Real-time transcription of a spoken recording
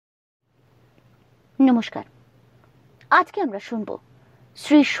নমস্কার। আজকে আমরা শুনব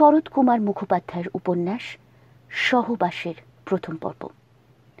শ্রী শরৎ কুমার মুখোপাধ্যায়ের উপন্যাস সহবাসের প্রথম পর্ব।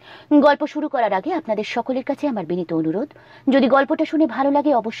 গল্প শুরু করার আগে আপনাদের সকলের কাছে আমার বিনীত অনুরোধ, যদি গল্পটা শুনে ভালো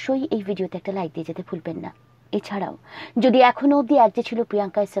লাগে অবশ্যই এই ভিডিওতে একটা লাইক দিয়ে যেতে ভুলবেন না। এছাড়াও যদি এখনো অবধি এক যে ছিল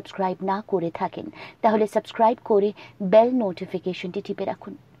প্রিয়াঙ্কায় সাবস্ক্রাইব না করে থাকেন তাহলে সাবস্ক্রাইব করে বেল নোটিফিকেশনটি টিপে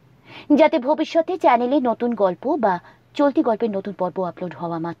রাখুন, যাতে ভবিষ্যতে চ্যানেলে নতুন গল্প বা চলতি গল্পের নতুন পর্ব আপলোড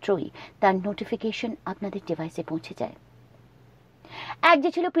হওয়া মাত্রই তার নোটিফিকেশন আপনাদের ডিভাইসে পৌঁছে যায়। এক যে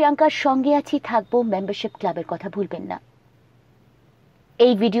ছিল প্রিয়াঙ্কার সঙ্গে আছি থাকবো মেম্বারশিপ ক্লাবের কথা ভুলবেন না।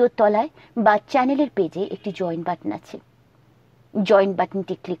 এই ভিডিওর তলায় বা চ্যানেলের পেজে একটি জয়েন বাটন আছে। জয়েন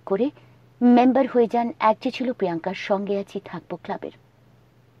বাটনটি ক্লিক করে মেম্বার হয়ে যান এক যে ছিল প্রিয়াঙ্কার সঙ্গে আছি থাকবো ক্লাবের।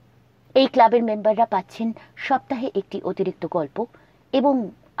 এই ক্লাবের মেম্বাররা পাচ্ছেন সপ্তাহে একটি অতিরিক্ত গল্প এবং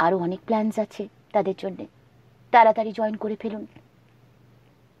আরো অনেক প্ল্যানস আছে তাদের জন্য। তাড়াতাড়ি জয়েন করে ফেলুন।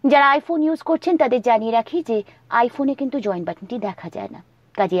 যারা আইফোন ইউজ করছেন তাদের জানিয়ে রাখি যে আইফোনে কিন্তু জয়েন বাটনটি দেখা যায় না।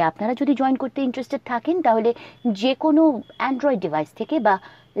 কাজে আপনারা যদি জয়েন করতে ইন্টারেস্টেড থাকেন তাহলে যে কোনো অ্যান্ড্রয়েড ডিভাইস থেকে বা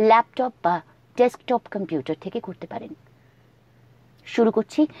ল্যাপটপ বা ডেস্কটপ কম্পিউটার থেকে করতে পারেন। শুরু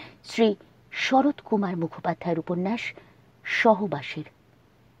করছি শ্রী শরৎ কুমার মুখোপাধ্যায়ের উপন্যাস সহবাসের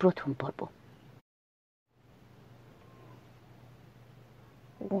প্রথম পর্ব।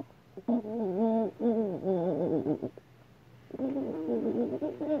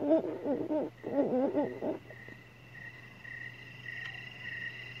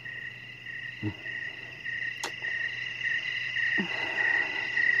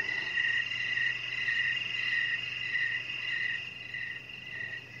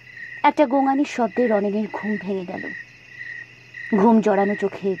 একটা গোঙানির শব্দে রনেনের ঘুম ভেঙে গেল। ঘুম জড়ানো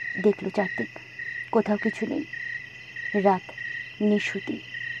চোখে দেখল চারদিক, কোথাও কিছু নেই। রাত নিশুতি,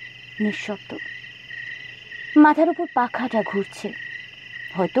 নিঃশব্দ। মাথার উপর পাখাটা ঘুরছে,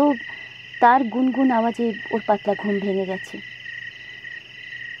 হয়তো তার গুনগুন আওয়াজে ওর পাতলা ঘুম ভেঙে গেছে।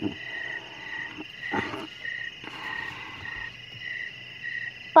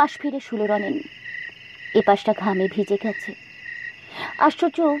 পাশ ফিরে শুলো রনেন। এ পাশটা ঘামে ভিজে গেছে।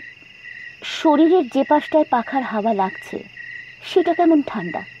 আশ্চর্য, শরীরের যে পাশটায় পাখার হাওয়া লাগছে সেটা কেমন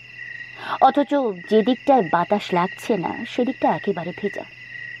ঠান্ডা, অথচ যে দিকটায় বাতাস লাগছে না সেদিকটা একেবারে ভেজা।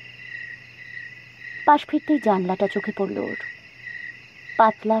 পাশ ফিরতেই জানলাটা চোখে পড়ল ওর।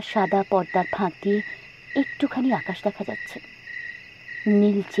 পাতলা সাদা পর্দার ফাঁক দিয়ে একটুখানি আকাশ দেখা যাচ্ছে,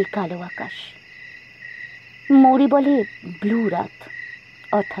 নীলচে কালো আকাশ। মৌরি বলে ব্লু রাত,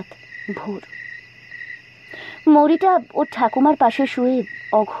 অর্থাৎ ভোর। মৌরিটা ওর ঠাকুমার পাশে শুয়ে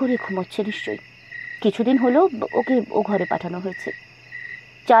অঘরে ঘুমোচ্ছে নিশ্চয়ই। কিছুদিন হলো ওকে ও ঘরে পাঠানো হয়েছে।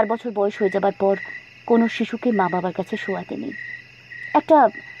 4 বছর বয়স হয়ে যাবার পর কোনো শিশুকে মা বাবার কাছে শোয়াতে নেই। একটা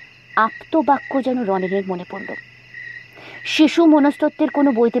আপ্ত বাক্য যেন রনেনের মনে পড়ল। শিশু মনস্তত্ত্বের কোনো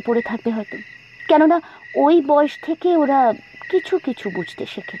বইতে পড়ে থাকবে হয়তো, কেননা ওই বয়স থেকে ওরা কিছু কিছু বুঝতে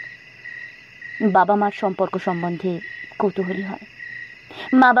শেখে। বাবা মার সম্পর্ক সম্বন্ধে কৌতূহলী হয়,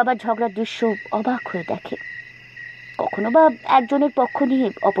 মা বাবার ঝগড়ার দৃশ্য অবাক হয়ে দেখে, কখনো বা একজনের পক্ষ নিয়ে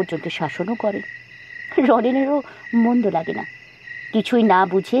অপরজনকে শাসনও করে। রনেনেরও মন্দ লাগে না, কিছুই না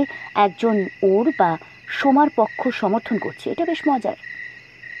বুঝে একজন ওর বা সোমার পক্ষ সমর্থন করছে, এটা বেশ মজার।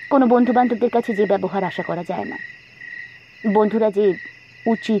 কোনো বন্ধু বান্ধবদের কাছে যে ব্যবহার আশা করা যায় না। বন্ধুরা যে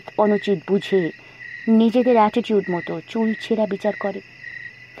উচিত অনুচিত বুঝে নিজেদের অ্যাটিটিউড মতো চুল ছেঁড়া বিচার করে,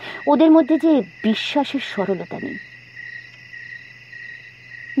 ওদের মধ্যে যে বিশ্বাসের সরলতা নেই।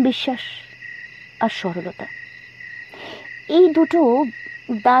 বিশ্বাস আর সরলতা, এই দুটো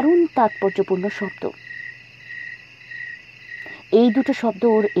দারুণ তাৎপর্যপূর্ণ শব্দ। এই দুটো শব্দ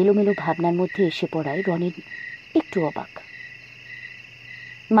ওর এলোমেলো ভাবনার মধ্যে এসে পড়ায় রনেন একটু অবাক।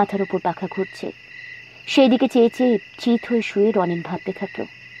 মাথার উপর পাখা ঘুরছে, সেই দিকে চেয়ে চেয়ে চিত হয়ে শুয়ে রনেন ভাবতে থাকলো,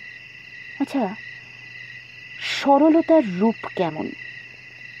 আচ্ছা সরলতার রূপ কেমন?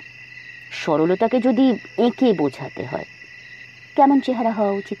 সরলতাকে যদি এঁকে বোঝাতে হয় কেমন চেহারা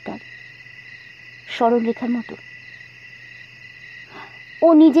হওয়া উচিত তার? সরল রেখার মতো? ও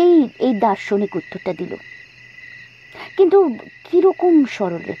নিজেই এই দার্শনিক উত্তরটা দিল। কিন্তু কিরকম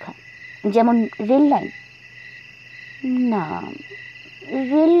সরল রেখা? যেমন রেল লাইন? না,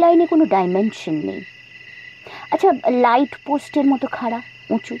 রেল লাইনে কোনো ডাইমেনশন নেই। আচ্ছা, লাইট পোস্টের মতো খাড়া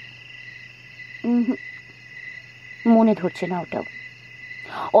উঁচু? মনে ধরছে না ওটাও।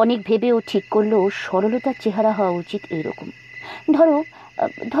 অনেক ভেবে ও ঠিক করলো সরলতার চেহারা হওয়া উচিত এইরকম। ধরো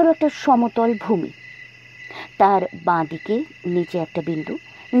ধরো একটা সমতল ভূমি, তার বাঁ দিকে নিচে একটা বিন্দু,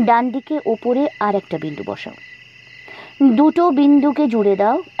 ডান দিকে ওপরে আর একটা বিন্দু বসাও। দুটো বিন্দুকে জুড়ে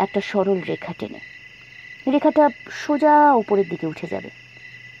দাও একটা সরল রেখা টেনে। রেখাটা সোজা উপরের দিকে উঠে যাবে।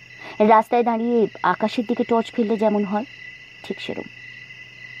 রাস্তায় দাঁড়িয়ে আকাশের দিকে টর্চ ফেললে যেমন হয় ঠিক সেরকম।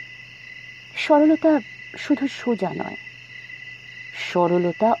 সরলতা শুধু সোজা নয়,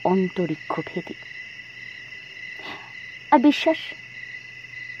 সরলতা অন্তরিক্ষ ভেদী। আর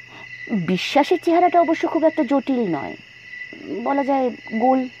বিশ্বাসের চেহারাটা অবশ্য খুব একটা জটিল নয়, বলা যায়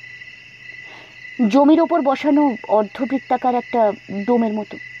গোল, জমির ওপর বসানো অর্ধবৃত্তাকার একটা ডোমের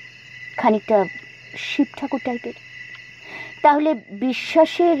মতো, খানিকটা শিব ঠাকুর টাইপের। তাহলে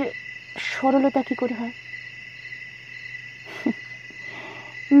বিশ্বাসের সরলতা কি করে হয়?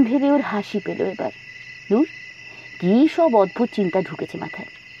 ভেবে ওর হাসি পেল এবার। দূর, কি সব অদ্ভুত চিন্তা ঢুকেছে মাথায়।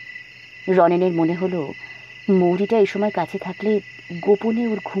 রনেনের মনে হলো মৌরিটা এই সময় কাছে থাকলে গোপনে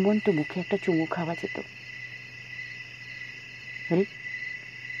ওর ঘুমন্ত মুখে একটা চুমু খাওয়া যেত। আরে,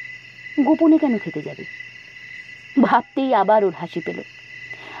 গোপনে কেন খেতে যাবে? ভাবতেই আবার ওর হাসি পেল।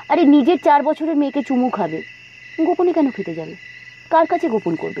 আরে, নিজের 4 বছরের মেয়েকে চুমু খাবে, গোপনে কেন খেতে যাবে? কার কাছে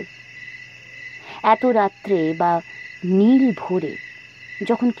গোপন করবে? এত রাত্রে বা নীল ভোরে,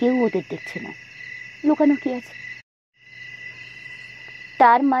 যখন কেউ ওদের দেখছে না, লুকানো কি আছে?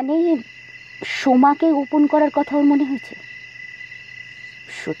 তার মানে সোমাকে গোপন করার কথা ওর মনে হয়েছে।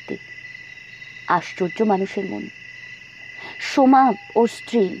 সত্যি আশ্চর্য মানুষের মন। সোমা ওর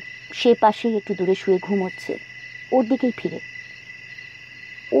স্ত্রী, সে পাশেই একটু দূরে শুয়ে ঘুমোচ্ছে, ওর দিকেই ফিরে।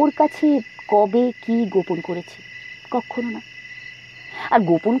 ওর কাছে কবে কি গোপন করেছে? কখনো না। আর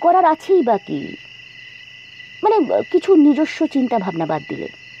গোপন করার আছেই বা কি? মানে কিছু নিজস্ব চিন্তা ভাবনা বাদ দিলে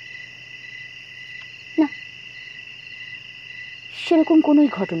না, সেরকম কোনোই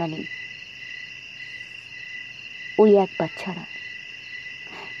ঘটনা নেই। ওই একবার ছাড়া,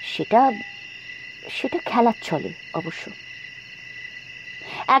 সেটা খেলার ছলে অবশ্য।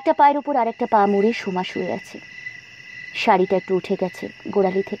 একটা পায়ের উপর আরেকটা পা মুড়ে সোমা শুয়ে আছে। শাড়িটা একটু উঠে গেছে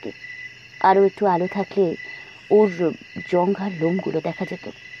গোড়ালি থেকে, আরও একটু আলো থাকলে ওর জঙ্ঘার লোমগুলো দেখা যেত।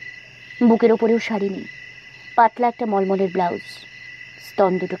 বুকের ওপরেও শাড়ি নেই, পাতলা একটা মলমলের ব্লাউজ,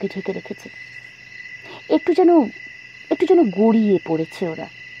 স্তন দুটোকে ঢেকে রেখেছে। একটু যেন গড়িয়ে পড়েছে ওরা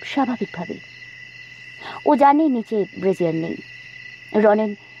স্বাভাবিকভাবেই। ও জানে নিচে ব্রেজিয়ার নেই।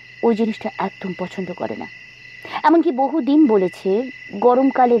 রনেন ওই জিনিসটা একদম পছন্দ করে না। এমনকি বহুদিন বলেছে,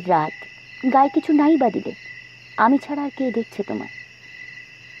 গরমকালের রাত, গায়ে কিছু নাই বা দিলে, আমি ছাড়া আর কে দেখছে তোমায়?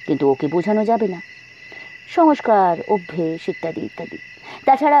 কিন্তু ওকে বোঝানো যাবে না, সংস্কার, অভ্যেস ইত্যাদি ইত্যাদি।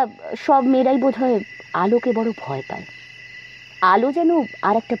 তাছাড়া সব মেয়েরাই বোধহয় আলোকে বড় ভয় পায়। আলো যেন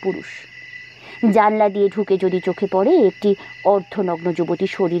আর একটা পুরুষ। জানলা দিয়ে ঢুকে যদি চোখে পড়ে একটি অর্ধনগ্ন যুবতী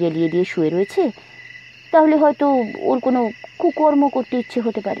শরীর এলিয়ে দিয়ে শুয়ে রয়েছে, তাহলে হয়তো ওর কোনো কুকর্ম করতে ইচ্ছে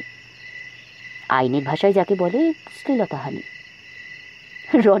হতে পারে। আইনের ভাষায় যাকে বলে শ্লীলতাহানি।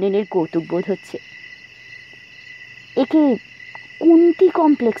 রনেনের কৌতুক বোধ হচ্ছে। একে কুন্তি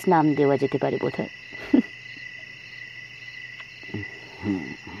কমপ্লেক্স নাম দেওয়া যেতে পারে বোধহয়।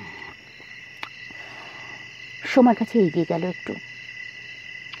 সোমার কাছে এগিয়ে গেল একটু।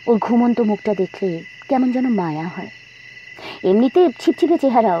 ওর ঘুমন্ত মুখটা দেখলে কেমন যেন মায়া হয়। এমনিতে ছিপছিপে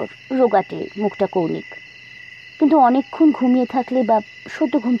চেহারা ওর, রোগাটে, মুখটা কৌণিক, কিন্তু অনেকক্ষণ ঘুমিয়ে থাকলে বা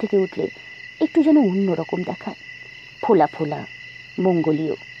সদ্য ঘুম থেকে উঠলে একটু যেন অন্যরকম দেখায়। ফোলা ফোলা,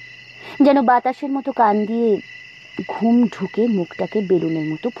 মঙ্গলীয়, যেন বাতাসের মতো কান দিয়ে ঘুম ঢুকে মুখটাকে বেলুনের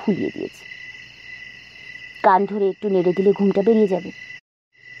মতো ফুলিয়ে দিয়েছে। কান ধরে একটু নেড়ে দিলে ঘুমটা বেরিয়ে যাবে।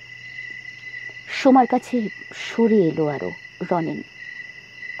 সোমার কাছে সরে এলো আরো রনেন।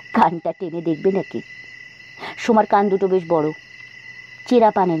 কানটা টেনে দেখবে নাকি? সোমার কান দুটো বেশ বড়, চেরা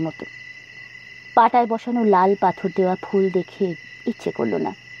পানের মতো। পাটায় বসানো লাল পাথর দেওয়া ফুল দেখে ইচ্ছে করলো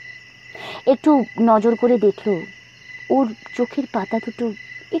না। একটু নজর করে দেখলো ওর চোখের পাতা দুটো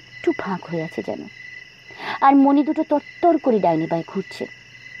একটু ফাঁক হয়ে আছে যেন, আর মণি দুটো তরতর করে ডাইনি বাঁয়ে ঘুরছে।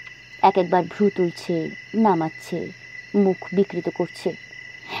 একবার ভ্রু তুলছে, নামাচ্ছে, মুখ বিকৃত করছে।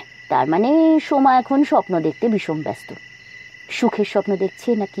 তার মানে সোমা এখন স্বপ্ন দেখতে ভীষণ ব্যস্ত। সুখের স্বপ্ন দেখছে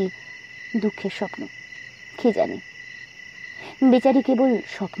নাকি দুঃখের স্বপ্ন, কে জানে। বেচারি কেবল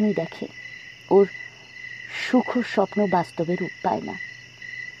স্বপ্নই দেখে, ওর সুখ স্বপ্ন বাস্তবে রূপ পায় না।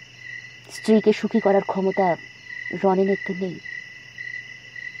 স্ত্রীকে সুখী করার ক্ষমতা রনেনের তো নেই,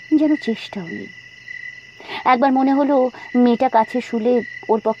 যেন চেষ্টাও নেই। একবার মনে হলো মেয়েটা কাছে শুলে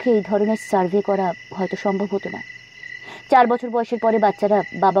ওর পক্ষে এই ধরনের সার্ভে করা হয়তো সম্ভব হতো না। 4 বছর বয়সের পরে বাচ্চারা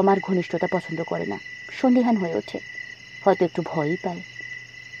বাবা মার ঘনিষ্ঠতা পছন্দ করে না, সন্দিহান হয়ে ওঠে, হয়তো একটু ভয়ই পায়।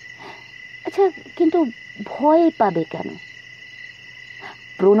 আচ্ছা, কিন্তু ভয় পাবে কেন?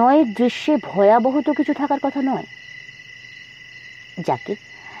 প্রণয়ের দৃশ্যে ভয়াবহ তো কিছু থাকার কথা নয়। যাকে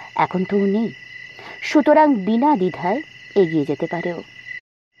এখন তো নেই, সুতরাং বিনা দ্বিধায় এগিয়ে যেতে পারেও।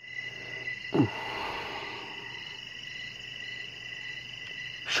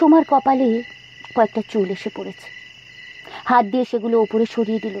 সোমার কপালে কয়েকটা চুল এসে পড়েছে। হাত দিয়ে সেগুলো ওপরে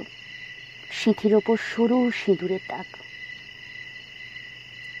সরিয়ে দিল। সিঁথির ওপর সরু সিঁদুরের দাগ।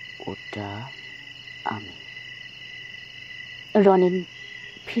 ওটা আমি। রনেন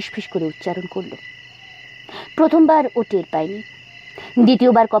ফিসফিস করে উচ্চারণ করল। প্রথমবার ও টের পায়নি,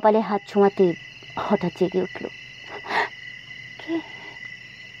 দ্বিতীয়বার কপালে হাত ছোঁয়াতে হঠাৎ জেগে উঠল।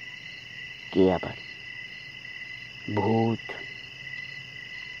 কে আবার? ভূত।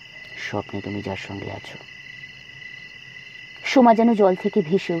 স্বপ্নে তুমি যার সঙ্গে আছো। সোমা যেন জল থেকে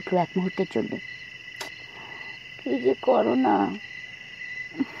ভেসে উঠল এক মুহূর্তের জন্য। কি যে করো না।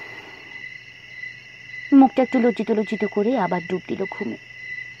 মুখটা একটু লজ্জিত লজ্জিত করে আবার ডুব দিল ঘুমে।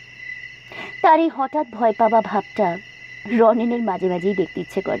 তার এই হঠাৎ ভয় পাওয়া ভাবটা রনেনের মাঝে মাঝেই দেখতে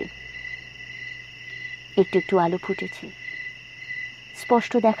ইচ্ছে করে। একটু একটু আলো ফুটেছে,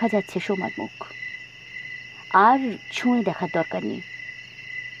 স্পষ্ট দেখা যাচ্ছে সোমার মুখ। আর ছুঁয়ে দেখার দরকার নেই।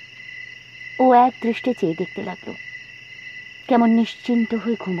 ও এক দৃষ্টে চেয়ে দেখতে লাগলো, কেমন নিশ্চিন্ত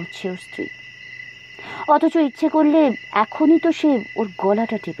হয়ে ঘুমোচ্ছে ওর স্ত্রী। অথচ ইচ্ছে করলে এখনই তো সে ওর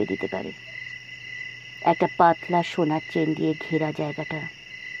গলাটা টিপে দিতে পারে। একটা পাতলা সোনার চেন দিয়ে ঘেরা জায়গাটা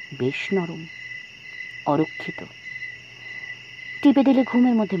বেশ নরম, অরক্ষিত। টিপে দিলে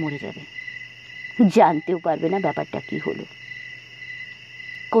ঘুমের মধ্যে মরে যাবে, জানতেও পারবে না ব্যাপারটা কি হলো।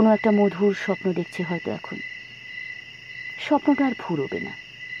 কোনো একটা মধুর স্বপ্ন দেখছে হয়তো এখন। স্বপ্নটা আর ফুরোবে না,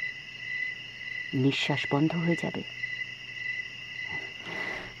 নিঃশ্বাস বন্ধ হয়ে যাবে।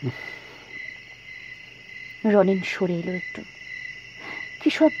 রনেন সরে এলো একটু।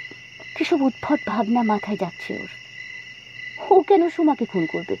 কিসব উদ্ভট ভাবনা মাথায় যাচ্ছে ওর। ও কেন সোমাকে খুন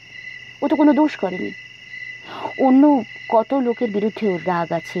করবে? ও তো কোনো দোষ করেনি। অন্য কত লোকের বিরুদ্ধে ওর রাগ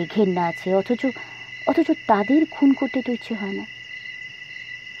আছে, ঘেন্না আছে, অথচ তাদের খুন করতে তো ইচ্ছে হয় না।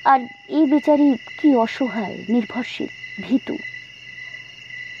 আর এই বেচারি কি অসহায়, নির্ভরশীল, ভীতু।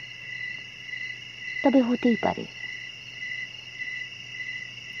 তবে হতেই পারে।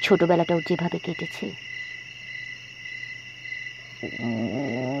 ছোটবেলাটা ওর যেভাবে কেটেছে,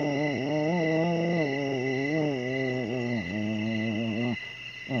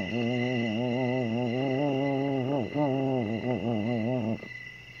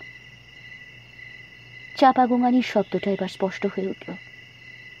 চাপা গোঙানির শব্দটা এবার স্পষ্ট হয়ে উঠল।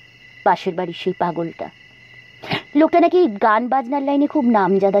 পাশের বাড়ির সেই পাগলটা। লোকটা নাকি গান বাজনার লাইনে খুব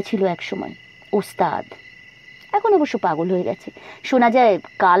নামজাদা ছিল এক সময়, ওস্তাদ। এখন অবশ্য পাগল হয়ে গেছে। শোনা যায়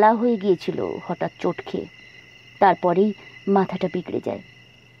কালা হয়ে গিয়েছিল হঠাৎ চোট খেয়ে। তারপরেই মাথাটা বিগড়ে যায়।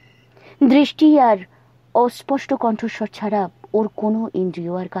 দৃষ্টি আর অস্পষ্ট কণ্ঠস্বর ছাড়া ওর কোনো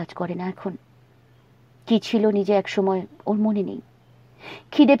ইন্দ্রিয় আর কাজ করে না এখন। কি ছিল নিজে এক সময় ওর মনে নেই।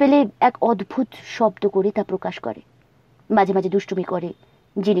 খিদে পেলে এক অদ্ভুত শব্দ করে তা প্রকাশ করে। মাঝে মাঝে দুষ্টুমি করে,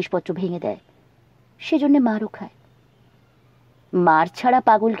 জিনিসপত্র ভেঙে দেয়। সেজন্য মারও খায়। মার ছাড়া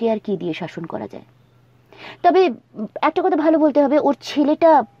পাগলকে আর কি দিয়ে শাসন করা যায়? তবে একটা কথা ভালো বলতে হবে, ওর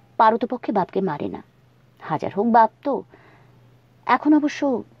ছেলেটা পারতপক্ষে বাপকে মারে না। হাজার হোক বাপ তো। এখন অবশ্য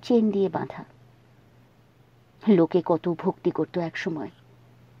চেন দিয়ে বাঁধা। লোকে কত ভক্তি করতো এক সময়।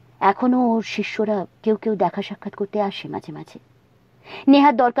 এখনো ওর শিষ্যরা কেউ কেউ দেখা সাক্ষাৎ করতে আসে মাঝে মাঝে।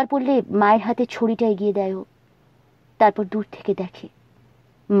 নেহাত দরকার পড়লে মায়ের হাতে ছড়িটা এগিয়ে দেয় ও। তারপর দূর থেকে দেখে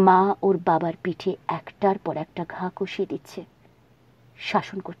মা ওর বাবার পিঠে একটার পর একটা ঘা কষিয়ে দিচ্ছে,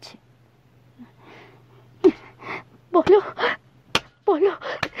 শাসন করছে। বলো বলো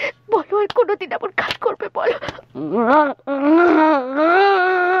বলো, আর কোনোদিন এমন কাজ করবে বলো।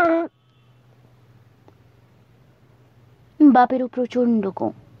 বাপেরও প্রচন্ড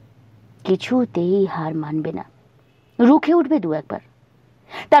গোঁ, কিছুতেই হার মানবে না। রুখে উঠবে দু একবার,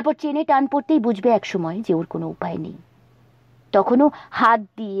 তারপর চেনে টান পড়তেই বুঝবে এক সময় যে ওর কোনো উপায় নেই। তখনও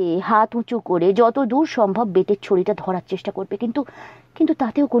হাত উঁচু করে যত দূর সম্ভব বেতের ছড়িটা ধরার চেষ্টা করবে, কিন্তু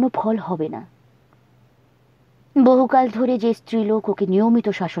তাতেও কোনো ফল হবে না। বহুকাল ধরে যে স্ত্রীলোক ওকে নিয়মিত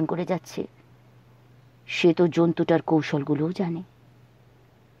শাসন করে যাচ্ছে, সে তো জন্তুটার কৌশলগুলোও জানে।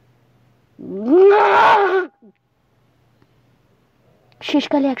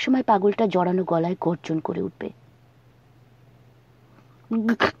 শেষকালে একসময় পাগলটা জড়ানো গলায় গর্জন করে উঠবে।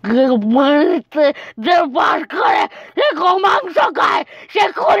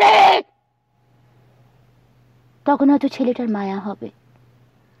 তখন হয়তো ছেলেটার মায়া হবে,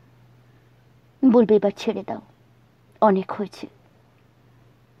 বলবে এবার ছেড়ে দাও, অনেক হয়েছে।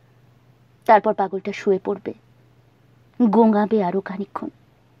 তারপর পাগলটা শুয়ে পড়বে, গোঙাবে আরো খানিকক্ষণ,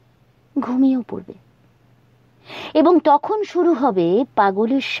 ঘুমিয়েও পড়বে। এবং তখন শুরু হবে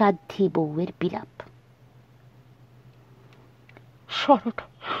পাগলের সাধ্যী বউয়ের বিলাপ।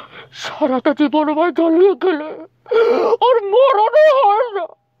 সারাটা জীবন আমায় জ্বালিয়ে গেলে আর মরণে হয় না।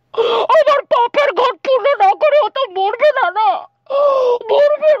 আমার পাপের ঘর পূর্ণ না করে ও তো মরবে না,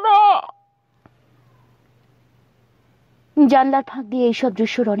 মরবে না। জানলার ফাঁক দিয়ে এইসব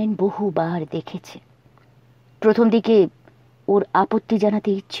দৃশ্য রনেন বহুবার দেখেছে। প্রথম দিকে ওর আপত্তি জানাতে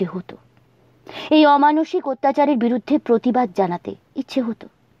ইচ্ছে হতো, এই অমানসিক অত্যাচারের বিরুদ্ধে প্রতিবাদ জানাতে ইচ্ছে হতো।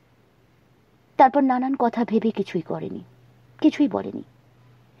 তারপর নানান কথা ভেবে কিছুই করেনি, কিছুই বলেনি।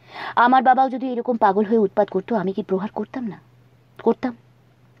 আমার বাবাও যদি এরকম পাগল হয়ে উৎপাত করতো, আমি কি প্রহার করতাম না? করতাম।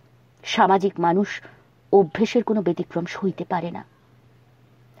 সামাজিক মানুষ অভ্যেসের কোনো ব্যতিক্রম সইতে পারে না।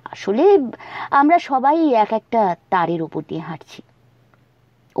 আসলে আমরা সবাই এক একটা তারের ওপর দিয়ে হাঁটছি।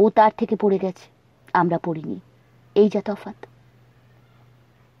 ও তার থেকে পড়ে গেছে, আমরা পড়িনি, এই যা তফাৎ।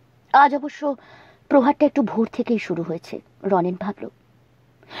 আজ অবশ্য প্রহারটা একটু ভোর থেকেই শুরু হয়েছে, রনেন ভাবল।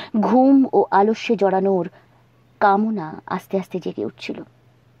 ঘুম ও আলস্যে জড়ানোর কামনা আস্তে আস্তে জেগে উঠছিল।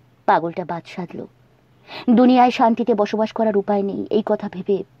 পাগলটা বাদ সাধল। দুনিয়ায় শান্তিতে বসবাস করার উপায় নেই, এই কথা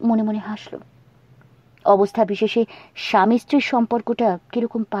ভেবে মনে মনে হাসল। অবস্থা বিশেষে স্বামী স্ত্রীর সম্পর্কটা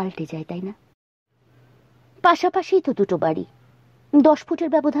কিরকম পাল্টে যায়, তাই না? পাশাপাশি তো দুটো বাড়ি, 10 ফুটের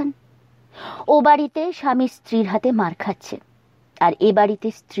ব্যবধান। ও বাড়িতে স্বামী স্ত্রীর হাতে মার খাচ্ছে, আর এ বাড়িতে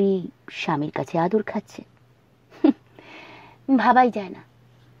স্ত্রী স্বামীর কাছে আদর খাচ্ছে। ভাবাই যায় না,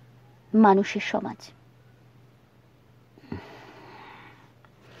 মানুষের সমাজ।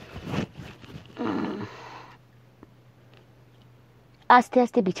 আস্তে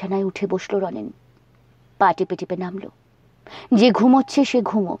আস্তে বিছানায় উঠে বসলো রনেন। পা টেপে টেপে নামলো। যে ঘুমোচ্ছে সে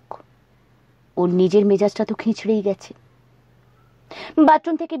ঘুমোক, ওর নিজের মেজাজটা তো খিঁচড়েই গেছে।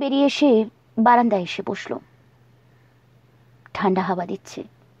 বাথরুম থেকে বেরিয়ে এসে বারান্দায় এসে বসলো। ঠান্ডা হাওয়া দিচ্ছে,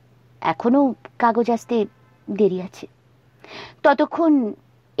 এখনো কাগজ আসতে দেরি আছে। ততক্ষণ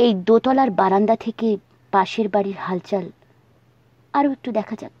এই দোতলার বারান্দা থেকে পাশের বাড়ির হালচাল আরো একটু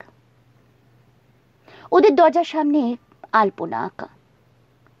দেখা যাক। ওদের দরজার সামনে আলপনা আঁকা,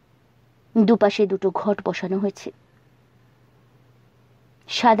 দুপাশে দুটো ঘট বসানো হয়েছে।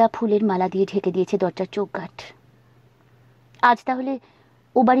 সাদা ফুলের মালা দিয়ে ঢেকে দিয়েছে দরজার চৌকাঠ। আজ তাহলে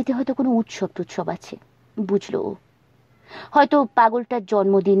ও বাড়িতে হয়তো কোনো উৎসব টুৎসব আছে, বুঝলো ও। হয়তো পাগলটার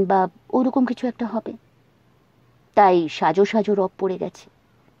জন্মদিন বা ওরকম কিছু একটা হবে, তাই সাজো সাজো রব পড়ে গেছে।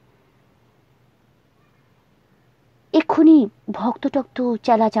 এক্ষুনি ভক্ত টক্ত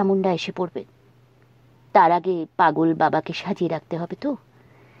চালা চামুন্ডা এসে পড়বে, তার আগে পাগল বাবাকে সাজিয়ে রাখতে হবে তো।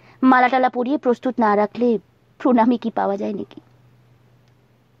 মালা টালা পরিয়ে প্রস্তুত না রাখলে প্রণামী কি পাওয়া যায় নাকি?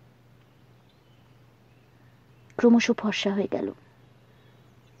 ক্রমশ ফর্সা হয়ে গেল।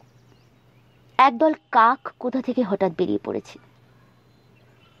 একদল কাক কোথা থেকে হঠাৎ বেরিয়ে পড়েছে।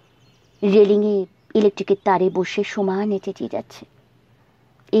 রেলিংয়ে ইলেকট্রিকের তারে বসে সমানে চেঁচিয়ে যাচ্ছে।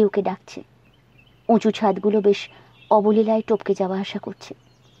 এ ওকে ডাকছে। উঁচু ছাদগুলো বেশ অবলীলায় টপকে যাওয়া আসা করছে।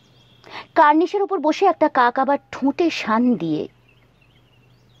 কার্নিশের উপর বসে একটা কাক আবার ঠোঁটে শান দিয়ে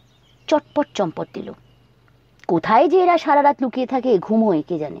চটপট চম্পট দিল। কোথায় যে এরা সারা রাত লুকিয়ে থাকে ঘুমোয়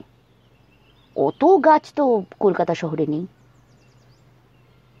কে জানে। অত গাছ তো কলকাতা শহরে নেই।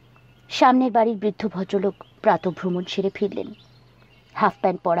 সামনের বাড়ির বৃদ্ধ ভদ্রলোক প্রাতঃভ্রমণ সেরে ফিরলেন। হাফ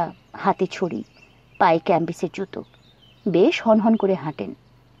প্যান্ট পরা, হাতে ছড়ি, পায়ে ক্যাম্বিসের জুতো, বেশ হনহন করে হাঁটেন।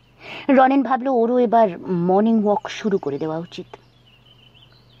 রনেন ভাবল ওরও এবার মর্নিং ওয়াক শুরু করে দেওয়া উচিত।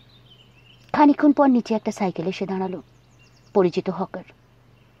 খানিকক্ষণ পর নিচে একটা সাইকেল এসে দাঁড়ালো। পরিচিত হকার।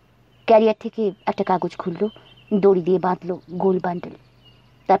 ক্যারিয়ার থেকে একটা কাগজ খুললো, দড়ি দিয়ে বাঁধলো গোল বান্ডেল,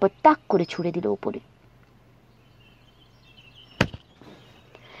 তারপর টাক করে ছুড়ে দিল উপরে।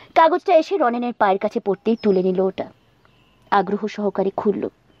 কাগজটা এসে রনেনের পায়ের কাছে পড়তেই তুলে নিল ওটা। আগ্রহ সহকারে খুলল,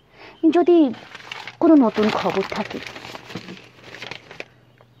 যদি কোনো নতুন খবর থাকে।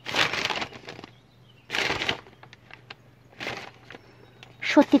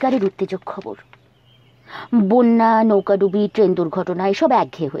 সত্যিকারের উত্তেজক খবর। বন্যা, নৌকাডুবি, ট্রেন দুর্ঘটনা এসব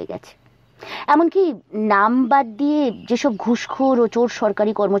একঘেয়ে হয়ে গেছে। এমনকি নাম বাদ দিয়ে যেসব ঘুষখোর ও চোর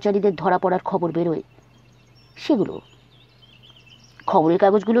সরকারি কর্মচারীদের ধরা পড়ার খবর বেরোয় সেগুলো। খবরের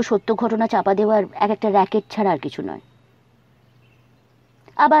কাগজগুলো সত্য ঘটনা চাপা দেওয়ার এক একটা র্যাকেট ছাড়া আর কিছু নয়।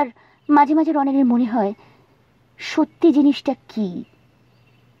 আবার মাঝে মাঝে রনেনের মনে হয়, সত্যি জিনিসটা কি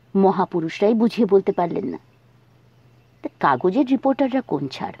মহাপুরুষরাই বুঝিয়ে বলতে পারলেন না, কাগজের রিপোর্টাররা কোন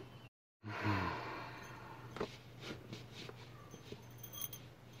ছাড়।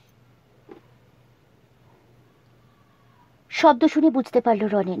 শব্দ শুনে বুঝতে পারল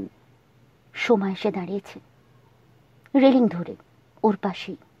রনেন সময় এসে দাঁড়িয়েছে, রেলিং ধরে ওর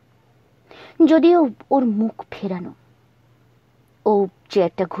পাশেই, যদিও ওর মুখ ফেরানো। ও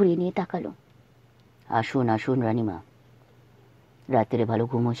চেয়ারটা ঘুরিয়ে নিয়ে তাকালো। আসুন আসুন রানীমা, রাত্রে ভালো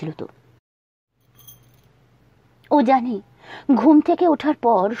ঘুম হয়েছিল তো? ও জানে ঘুম থেকে ওঠার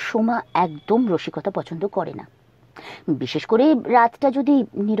পর সোমা একদম রসিকতা পছন্দ করে না, বিশেষ করে রাতটা যদি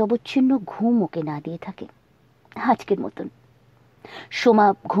নিরবচ্ছিন্ন ঘুম ওকে না দিয়ে থাকে, আজকের মতন। সোমা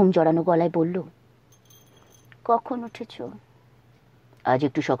ঘুম জড়ানো গলায় বলল, কখন উঠেছ? আজ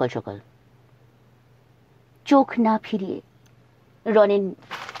একটু সকাল সকাল। চোখ না ফিরিয়ে রনেন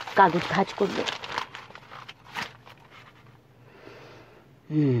কাগজ ভাঁজ করল।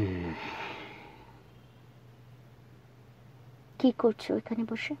 কি করছো এখানে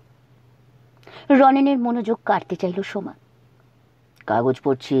বসে? রনেনের মনোযোগ কাটতে চাইল সোমা। কাগজ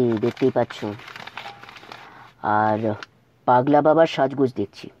পড়ছি, দেখতেই পাচ্ছ, আর পাগলা বাবার সাজগোজ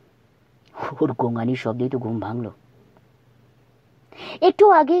দেখছি। ওর গোঙানি শব্দেই তো ঘুম ভাঙলো। একটু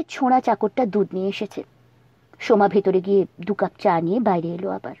আগে ছোঁড়া চাকরটা দুধ নিয়ে এসেছে। সোমা ভেতরে গিয়ে 2 কাপ চা নিয়ে বাইরে এলো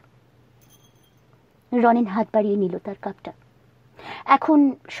আবার। রনেন হাত বাড়িয়ে নিল তার কাপটা। এখন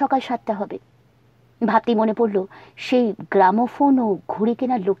সকাল 7টা হবে। ভাবতেই মনে পড়ল সেই গ্রামোফোন ও ঘড়ি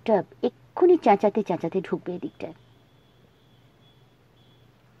কেনার লোকটা এক্ষুনি চেঁচাতে চেঁচাতে ঢুকবে এদিকটায়।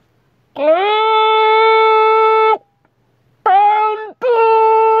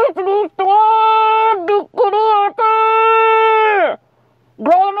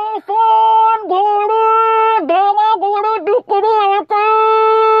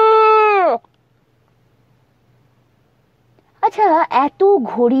 আচ্ছা, এত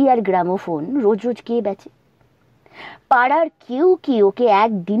ঘড়ি আর গ্রামোফোন রোজ রোজ কে বেচে? পাড়ার কেউ কি ওকে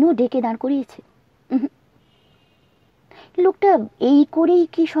একদিনও ডেকে দাঁড় করিয়েছে? লোকটা এই করেই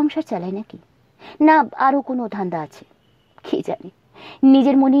কি সংসার চালায় নাকি, না আরো কোনো ধান্দা আছে? কে জানে।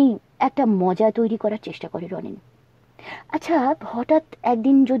 নিজের মনেই একটা মজা তৈরি করার চেষ্টা করে রনেন। আচ্ছা, হঠাৎ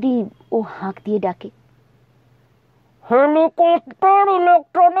একদিন যদি ও হাঁক দিয়ে ডাকে, হেলিকপ্টার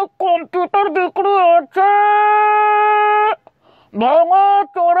ইলেকট্রনিক কম্পিউটার বিক্রি হচ্ছে, ভাঙা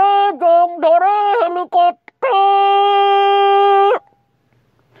চড়ে জং ধরে হেলিকপ্টার,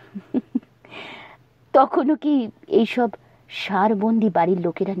 তখনও কি এইসব সারবন্দি বাড়ির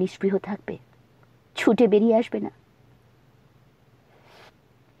লোকেরা নিষ্পৃহ থাকবে? ছুটে বেরিয়ে আসবে না?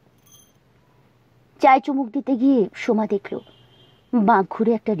 চায় চুমুক দিতে গিয়ে সোমা দেখল বাঁক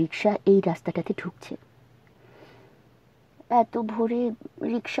ঘুরে একটা রিক্সা এই রাস্তাটাতে ঢুকছে। এত ভোরে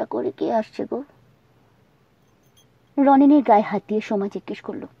রিক্সা করে কে আসছে গো? রনেনের গায়ে হাত দিয়ে সোমা জিজ্ঞেস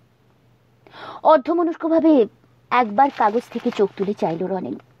করল। অর্ধমনস্কভাবে একবার কাগজ থেকে চোখ তুলে চাইল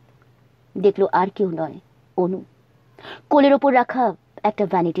রনেন। দেখল আর কেউ নয়, অনু। কোলের ওপর রাখা একটা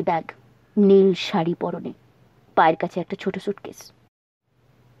ভ্যানিটি ব্যাগ, নীল শাড়ি পরনে, পায়ের কাছে একটা ছোট সুটকেস।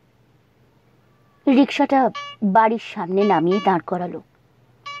 রিক্সাটা বাড়ির সামনে নামিয়ে দাঁড় করালো।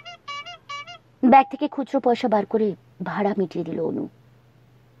 ব্যাগ থেকে খুচরো পয়সা বার করে ভাড়া মিটিয়ে দিল অনু।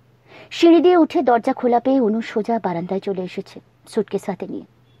 সিঁড়ি দিয়ে উঠে দরজা খোলা পেয়ে অনু সোজা বারান্দায় চলে এসেছে সুটকেস হাতে নিয়ে।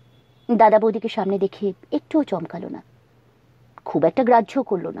 দাদা বৌদিকে সামনে দেখে একটুও চমকালো না, খুব একটা গ্রাহ্য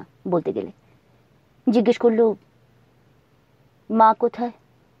করলো না বলতে গেলে। জিজ্ঞেস করলো, মা কোথায়?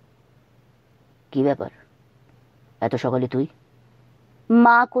 কি ব্যাপার, এত সকালে তুই?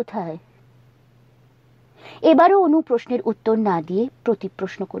 মা কোথায়? এবারও অনু প্রশ্নের উত্তর না দিয়ে প্রতি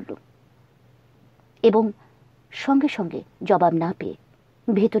প্রশ্ন করল, এবং সঙ্গে সঙ্গে জবাব না পেয়ে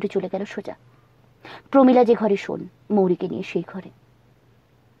ভেতরে চলে গেল সোজা। প্রমীলা যে ঘরে শোন, মৌরিকে নিয়ে সেই ঘরে।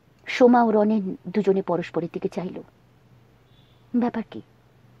 সোমা ও রনেন দুজনে পরস্পরের দিকে চাইল। ব্যাপার কি?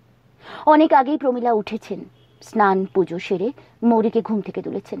 অনেক আগেই প্রমীলা উঠেছেন, স্নান পুজো সেরে মৌরিকে ঘুম থেকে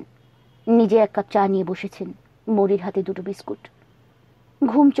তুলেছেন, নিজে 1 কাপ চা নিয়ে বসেছেন, মৌরির হাতে 2টো বিস্কুট।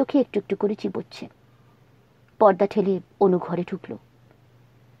 ঘুম চোখে একটু একটু করে চিবোচ্ছে। পর্দা ঠেলে অনু ঘরে ঢুকল।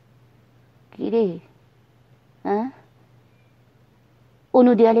 কি রে? হ্যাঁ?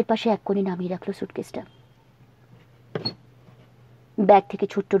 অনু দেয়ালের পাশে এক কোণে নামিয়ে রাখলো সুটকেসটা। ব্যাগ থেকে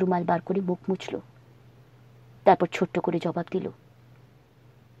ছোট্ট রুমাল বার করে মুখ মুছল, তারপর ছোট্ট করে জবাব দিল,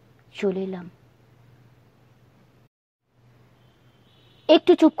 চলে এলাম।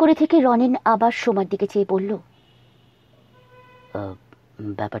 একটু চুপ করে থেকে রনেন আবার সোমার দিকে চেয়ে বলল,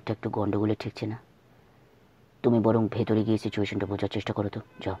 ব্যাপারটা একটু গন্ডগোলে ঠেকছে না? তুমি বরং ভেতরে গিয়ে সিচুয়েশনটা বোঝার চেষ্টা করো তো,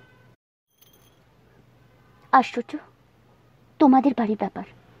 যাও। আশ্চর্য, তোমাদের বাড়ির ব্যাপার,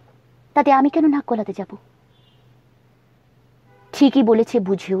 তাতে আমি কেন নাক গলাতে যাব? ঠিকই বলেছে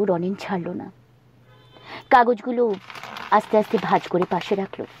বুঝেও রনেন ছাড়ল না। কাগজগুলো আস্তে আস্তে ভাঁজ করে পাশে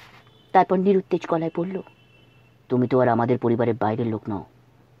রাখলো, তারপর নিরুত্তেজ গলায় বলল, তুমি তো আর আমাদের পরিবারের বাইরের লোক নও।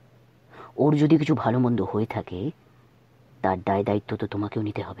 ওর যদি কিছু ভালো মন্দ হয়ে থাকে, তার দায় দায়িত্ব তো তোমাকেও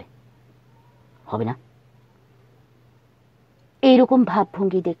নিতে হবে, হবে না? এইরকম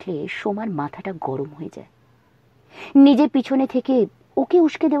ভাবভঙ্গি দেখলে সোমার মাথাটা গরম হয়ে যায়। নিজের পিছনে থেকে ওকে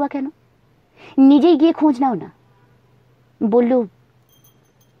উস্কে দেওয়া কেন? নিজেই গিয়ে খোঁজ নাও না। বলল,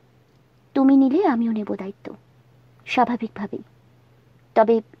 তুমি নিলে আমিও নেব দায়িত্ব, স্বাভাবিকভাবেই।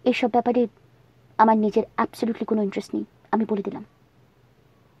 তবে এসব ব্যাপারে আমার নিজের অ্যাবসলিউটলি কোনো ইন্টারেস্ট নেই, আমি বলে দিলাম।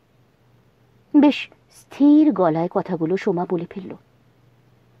 বেশ স্থির গলায় কথাগুলো সোমা বলে ফেলল,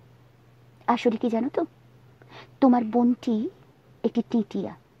 আসলে কি জানো তো, তোমার বোনটি একটি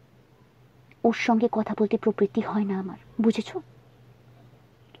টিটিয়া, ওর সঙ্গে কথা বলতে প্রবৃত্তি হয় না আমার, বুঝেছ?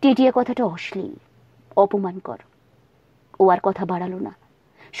 টিটিয়ে কথাটা অশ্লীল, অপমানকর। ও আর কথা বাড়ালো না।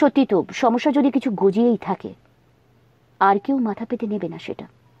 সত্যি তো, সমস্যা যদি কিছু গজিয়েই থাকে, আর কেউ মাথা পেতে নেবে না, সেটা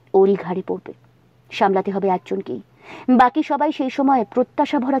ওরই ঘাড়ে পড়বে। সামলাতে হবে একজনকেই। বাকি সবাই সেই সময়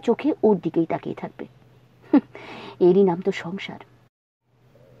প্রত্যাশা ভরা চোখে ওর দিকেই তাকিয়ে থাকবে। এরই নাম তো সংসার।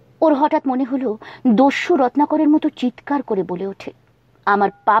 ওর হঠাৎ মনে হলো দস্যু রত্নাকরের মতো চিৎকার করে বলে ওঠে,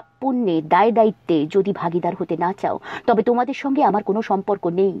 আমার পাপ পুণ্যে, দায় দায়িত্বে যদি ভাগিদার হতে না চাও, তবে তোমাদের সঙ্গে আমার কোনো সম্পর্ক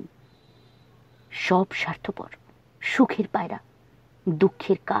নেই। সব স্বার্থপর, সুখের পায়রা,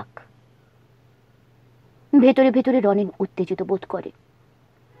 দুঃখের কাক। ভেতরে ভেতরে রনেন উত্তেজিত বোধ করে।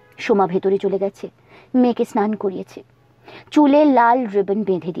 সোমা ভেতরে চলে গেছে, মেয়েকে স্নান করিয়েছে, চুলে লাল রিবন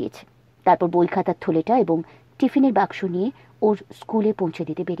বেঁধে দিয়েছে। তারপর বই খাতার থলেটা এবং টিফিনের বাক্স নিয়ে ওর স্কুলে পৌঁছে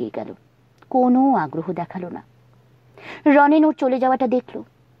দিতে বেরিয়ে গেল। কোনো আগ্রহ দেখালো না। রনেন ওর চলে যাওয়াটা দেখল।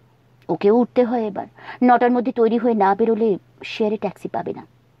 ওকেও উঠতে হয় এবার। 9টার মধ্যে তৈরি হয়ে না বেরোলে শেয়ারে ট্যাক্সি পাবে না,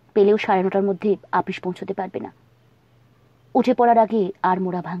 পেলেও 9:30টার মধ্যে আপিস পৌঁছতে পারবে না। উঠে পড়ার আগে আর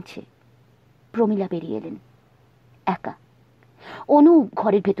মোড়া ভাঙছে। প্রমীলা বেরিয়ে এলেন, একা। অনু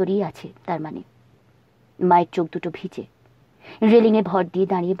ঘরের ভেতরেই আছে, তার মানে। মায়ের চোখ দুটো ভিজে, রেলিংয়ে ভর দিয়ে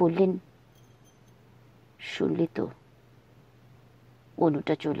দাঁড়িয়ে বললেন, শুনলি তো,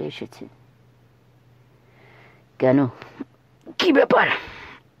 অনুটা চলে এসেছে। কেন, কি ব্যাপার?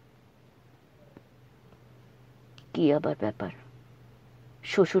 কি আবার ব্যাপার?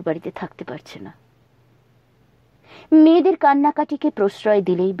 শ্বশুর বাড়িতে থাকতে পারছে না। মেয়েদের কান্নাকাটিকে প্রশ্রয়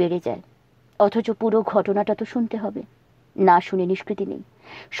দিলেই বেড়ে যায়, অথচ পুরো ঘটনাটা তো শুনতে হবে। না শুনে নিষ্কৃতি নেই।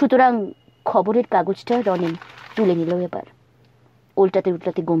 সুতরাং খবরের কাগজটা রনেন তুলে নিল এবার। উল্টাতে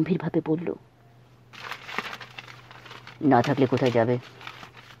উল্টাতে গম্ভীরভাবে বলল, না থাকলে কোথায় যাবে?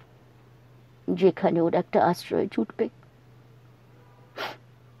 যেখানে ওর একটা আশ্রয় জুটবে।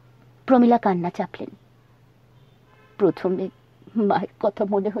 প্রমীলা কান্না চাপলেন। প্রথমে মায়ের কথা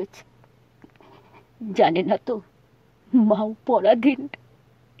মনে হয়েছে। জানে না তো, মাও পরাধীন।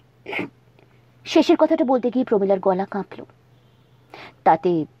 শেষের কথাটা বলতে গিয়ে প্রমীলার গলা কাঁপল।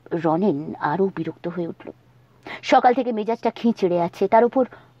 তাতে রনেন আরো বিরক্ত হয়ে উঠল। সকাল থেকে মেজাজটা খিঁচড়ে আছে, তার উপর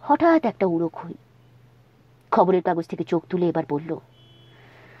হঠাৎ একটা উড়ো খুই। খবরের কাগজ থেকে চোখ তুলে এবার বলল,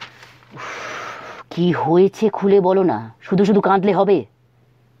 কি হয়েছে খুলে বলো না, শুধু শুধু কাঁদলে হবে?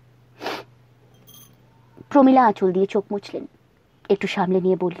 প্রমীলা আঁচল দিয়ে চোখ মুছলেন, একটু সামলে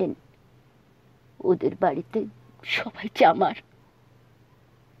নিয়ে বললেন, ওদের বাড়িতে সবাই চামার।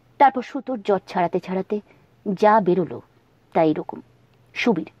 তারপর সুতোর জট ছাড়াতে ছাড়াতে যা বেরোলো তাই এরকম।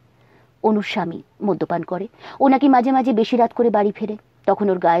 সুবীর, অনুর স্বামী, মদ্যপান করে। ও নাকি মাঝে মাঝে বেশি রাত করে বাড়ি ফেরে। তখন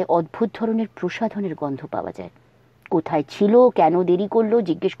ওর গায়ে অদ্ভুত ধরনের প্রসাধনের গন্ধ পাওয়া যায়। কোথায় ছিল, কেন দেরি করলো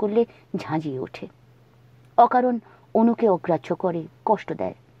জিজ্ঞেস করলে ঝাঁঝিয়ে ওঠে। অকারণ অনুকে অগ্রাহ্য করে, কষ্ট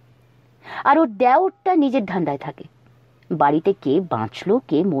দেয়। আর ওর দেওরটা নিজের ধান্দায় থাকে। বাড়িতে কে বাঁচলো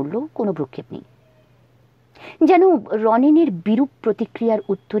কে মরলো কোনো ভ্রুক্ষেপ নেই। যেন রনেনের বিরূপ প্রতিক্রিয়ার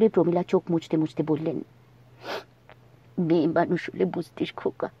উত্তরে প্রমীলা চোখ মুছতে মুছতে বললেন, মেয়ে মানুষ হলে বুঝতিস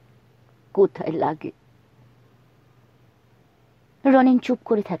খোকা, কোথায় লাগে। রনেন চুপ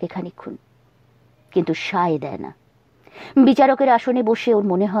করে থাকে খানিকক্ষণ, কিন্তু সায় দেয় না। বিচারকের আসনে বসে ওর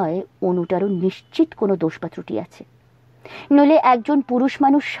মনে হয় অনুটারও নিশ্চিত কোনো দোষ বা ত্রুটি আছে। নইলে একজন পুরুষ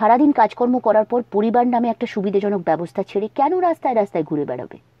মানুষ সারাদিন কাজকর্ম করার পর পরিবার নামে একটা সুবিধাজনক ব্যবস্থা ছেড়ে কেন রাস্তায় রাস্তায় ঘুরে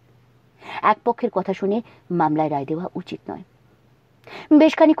বেড়াবে? এক পক্ষের কথা শুনে মামলায় রায় দেওয়া উচিত নয়।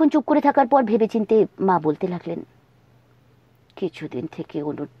 বেশ খানিকক্ষণ চুপ করে থাকার পর ভেবেচিন্তে মা বলতে লাগলেন, কিছুদিন থেকে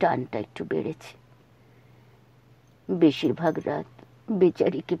অনুর টানটা একটু বেড়েছে। বেশিরভাগ রাত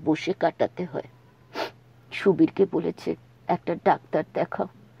বেচারিকে বসে কাটাতে হয়। সুবীরকে বলেছে একটা ডাক্তার দেখাও,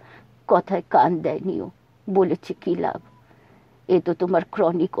 কথায় কান দেয়নিও। বলেছে কি লাভ, এ তো তোমার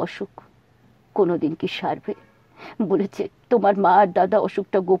ক্রনিক অসুখ, কোনোদিন কি সারবে? বলেছে তোমার মা আর দাদা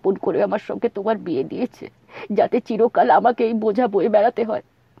অসুখটা গোপন করে আমার সঙ্গে তোমার বিয়ে দিয়েছে, যাতে চিরকাল আমাকে এই বোঝা বয়ে বেড়াতে হয়।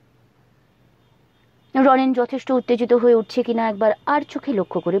 রনেন যথেষ্ট উত্তেজিত হয়ে উঠছে কিনা একবার আর চোখে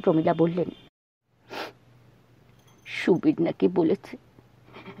লক্ষ্য করে প্রমীলা বললেন, সুবীর নাকি বলেছে,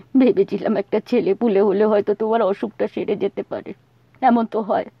 ভেবেছিলাম একটা ছেলে পুলে হলে হয়তো তোমার অসুখটা সেরে যেতে পারে। এমন তো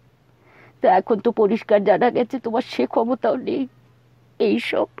হয়, তা এখন তো পরিষ্কার জানা গেছে তোমার সে ক্ষমতাও নেই।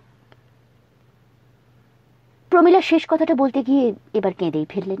 এইসব। প্রমীলা শেষ কথাটা বলতে গিয়ে এবার কেঁদেই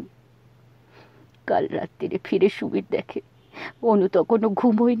ফেললেন। কাল রাত্রিরে ফিরে সুবীর দেখে অনু তখনও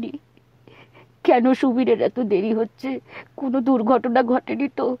ঘুমোয়নি। কেন সুবীরের এত দেরি হচ্ছে, কোনো দুর্ঘটনা ঘটেনি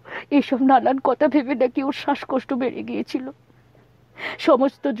তো? এসব নানান কথা ভেবে নাকি ওর শ্বাসকষ্ট বেড়ে গিয়েছিল।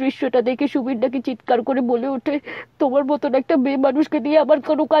 সমস্ত দৃশ্যটা দেখে সুবীর নাকি চিৎকার করে বলে ওঠে, তোমার মতন একটা মেয়ে মানুষকে দিয়ে আমার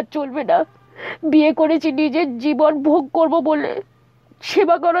কোনো কাজ চলবে না। বিয়ে করেছি নিজের জীবন ভোগ করব বলে,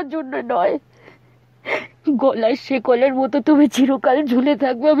 সেবা করার জন্য নয়। গলায় শেকলের মতো তুমি চিরকাল ঝুলে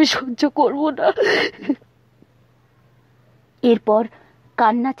থাকবে, আমি সহ্য করব না। এরপর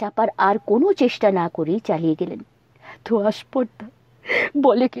কান্না চাপার আর কোনো চেষ্টা না করেই চালিয়ে গেলেন। তো আসপর্দা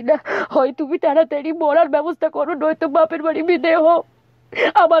বলে কিনা, হয় তুমি তাড়াতাড়ি মরার ব্যবস্থা করো, নয়তো বাপের বাড়ি বিদে হও।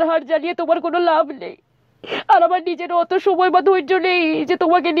 আমার হাড় জ্বালিয়ে তোমার কোনো লাভ নেই, আর আমার নিজের অত সময় বা ধৈর্য নেই যে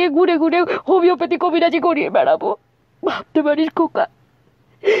তোমাকে নিয়ে ঘুরে ঘুরে হোমিওপ্যাথি কবিরাজি করিয়ে বেড়াবো। ভাবতে পারিস খোকা।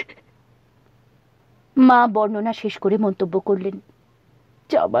 মা বর্ণনা শেষ করে মন্তব্য করলেন,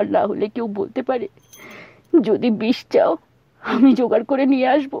 চাবার না হলে কেউ বলতে পারে, যদি বিষ চাও আমি জোগাড় করে নিয়ে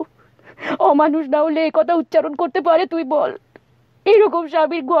আসবো। অমানুষ না হলে এ কথা উচ্চারণ করতে পারে? তুই বল, এরকম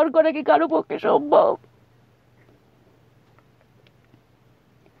স্বামীর ঘর করা কি কারো পক্ষে সম্ভব?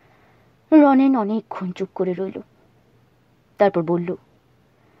 রনেন অনেকক্ষণ চুপ করে রইল, তারপর বলল,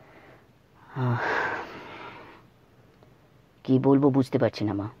 কি বলবো বুঝতে পারছি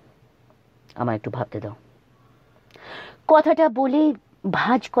না মা, আমার একটু ভাবতে দাও। কথাটা বলে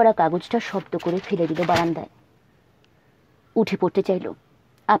ভাঁজ করা কাগজটা শব্দ করে ফেলে দিল বারান্দায়। উঠে পড়তে চাইল,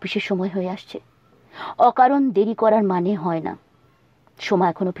 আপিসের সময় হয়ে আসছে। অকারণ দেরি করার মানে হয় না। সময়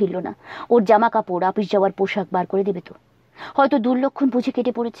এখনো ফিরল না। ওর জামা কাপড়, আপিস যাওয়ার পোশাক বার করে দেবে তো। হয়তো দুর্লক্ষণ বুঝে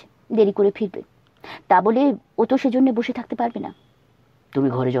কেটে পড়েছে, দেরি করে ফিরবে। তা বলে ও তো সেজন্য বসে থাকতে পারবে না। তুমি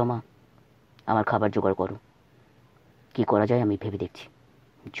ঘরে যাও মা, আমার খাবার জোগাড় করো। কি করা যায় আমি ভেবে দেখছি।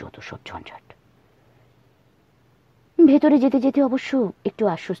 যত সব ঝঞ্ঝাট। ভেতরে যেতে যেতে অবশ্য একটু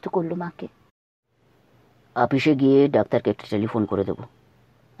আশ্বস্ত করলো মাকে। অফিসে গিয়ে ডাক্তারকে একটা টেলিফোন করে দেবো,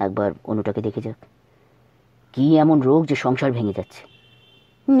 একবার অনুটাকে দেখে যাক। কি এমন রোগ যে সংসার ভেঙে যাচ্ছে।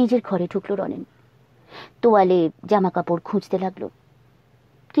 নিজের ঘরে ঢুকলো রনেন। তোয়ালে জামা কাপড় খুঁজতে লাগলো,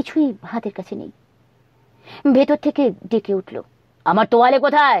 কিছুই হাতের কাছে নেই। ভেতর থেকে ডেকে উঠল, আমার তোয়ালে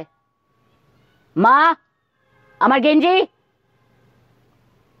কোথায়? মা, আমার গেঞ্জি।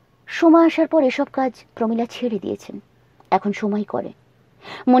 সময় আসার পর এসব কাজ প্রমীলা ছেড়ে দিয়েছেন, এখন সময় করে।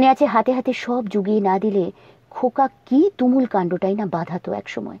 মনে আছে হাতে হাতে সব জুগিয়ে না দিলে খোকা কি তুমুল কাণ্ডটাই না বাধাতো এক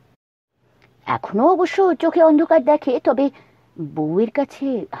সময়। এখনো অবশ্য চোখে অন্ধকার দেখে, তবে বউয়ের কাছে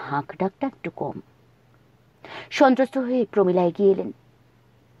হাঁক ডাকটা একটু কম। সন্ত্রস্ত হয়ে প্রমীলা এগিয়ে এলেন।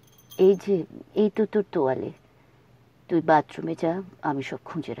 এই যে, এই তো তোর তোয়ালে, তুই বাথরুমে যা, আমি সব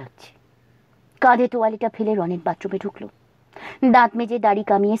খুঁজে রাখছি। কাঁধে তোয়ালিটা ফেলে রনেন বাথরুমে ঢুকলো। দাঁত মেজে দাড়ি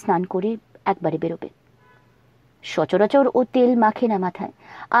কামিয়ে স্নান করে একবারে বেরোবে। সচরাচর ও তেল মাখে না মাথায়,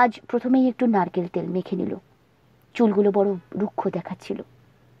 আজ প্রথমেই একটু নারকেল তেল মেখে নিল। চুলগুলো বড় রুক্ষ দেখাচ্ছিল।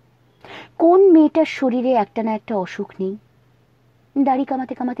 কোন মেয়েটার শরীরে একটা না একটা অসুখ নেই? দাড়ি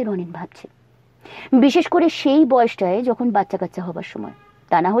কামাতে কামাতে রনেন ভাবছে, বিশেষ করে সেই বয়সটায় যখন বাচ্চা কাচ্চা হবার সময়।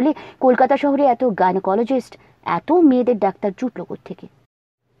 তা না হলে কলকাতা শহরে এত গাইনোকোলজিস্ট, এত মেয়েদের ডাক্তার জুটলো কোত্থেকে?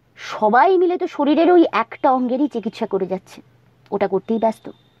 সবাই মিলে তো শরীরের ওই একটা অঙ্গেরই চিকিৎসা করে যাচ্ছে, ওটা করতেই ব্যস্ত।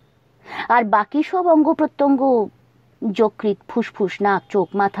 আর বাকি সব অঙ্গ প্রত্যঙ্গ, যকৃৎ, ফুসফুস, নাক, চোখ,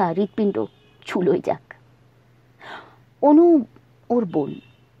 মাথা, হৃৎপিণ্ড চুলোয় যাক। অনু ওর বোন,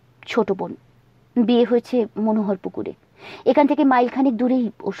 ছোট বোন, বিয়ে হয়েছে মনোহরপুকুরে। এখান থেকে মাইলখানেক দূরেই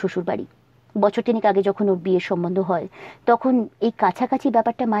ওর শ্বশুর বাড়ি। বছর তিনেক আগে যখন ওর বিয়ের সম্বন্ধ হয়, তখন এই কাছাকাছি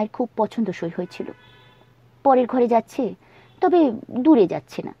ব্যাপারটা মায়ের খুব পছন্দসই হয়েছিল। পরের ঘরে যাচ্ছে, তবে দূরে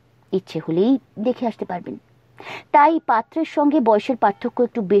যাচ্ছে না, ইচ্ছে হলেই দেখে আসতে পারবেন। তাই পাত্রের সঙ্গে বয়সের পার্থক্য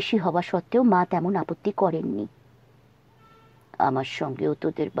একটু বেশি হওয়া সত্ত্বেও মা তেমন আপত্তি করেননি। আমার সঙ্গেও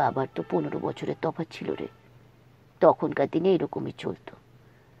তোদের বাবার তো 15 বছরের তফাৎ ছিল রে, তখনকার দিনে এরকমই চলতো।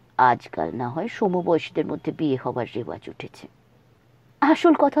 আজকাল না হয় সমবয়সীদের মধ্যে বিয়ে হবার রেওয়াজ উঠেছে।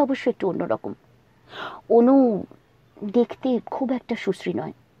 আসল কথা অবশ্য একটু অন্যরকম। অনু দেখতে খুব একটা সুশ্রী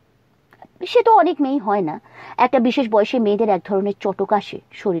নয়, সে তো অনেক মেয়ে হয় না। একটা বিশেষ বয়সে মেয়েদের এক ধরনের চটক আসে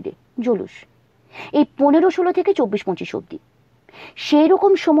শরীরে, জলুস। এই 15-16 থেকে 24-25 অব্দি। সেই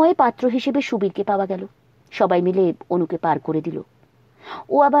রকম সময়ে পাত্র হিসেবে সুবীরকে পাওয়া গেল। সবাই মিলে অনুকে পার করে দিল।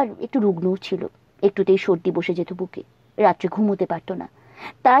 ও আবার একটু রুগ্নও ছিল, একটুতেই সর্দি বসে যেত বুকে, রাত্রে ঘুমোতে পারত না।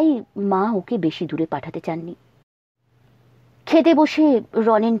 তাই মা ওকে বেশি দূরে পাঠাতে চাননি। খেতে বসে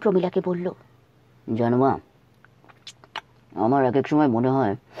রনেন প্রমীলাকে বলল, জানো মা, আমার এক এক সময় মনে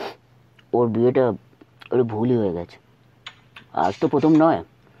হয় ওর বিয়েটা ওর ভুলই হয়ে গেছে। আজ তো প্রথম নয়,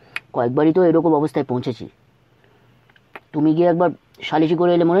 কয়েকবারই তো এরকম অবস্থায় পৌঁছেছি। তুমি গিয়ে একবার সালিশি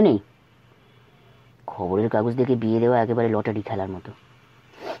করে এলে মনে নেই? খবরের কাগজ দেখে বিয়ে দেওয়া একেবারে লটারি খেলার মতো।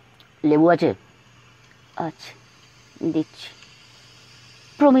 লেবু আছে? আচ্ছা, দিচ্ছি।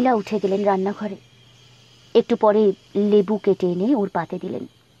 প্রমীলা উঠে গেলেন রান্নাঘরে। একটু পরে লেবু কেটে এনে ওর পাতে দিলেন।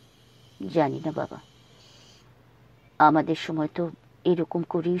 জানি না বাবা, আমাদের সময় তো এরকম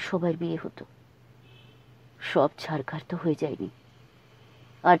করেই সবার বিয়ে হতো। সব ছাড়খাড় তো হয়ে যায়নি।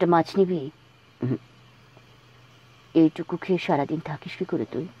 আর একটা মাছ নিবি? এইটুকু খেয়ে সারাদিন থাকিস কি করে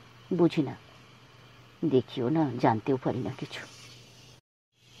তুই? বুঝি না। দেখিও না, জানতেও পারি না কিছু।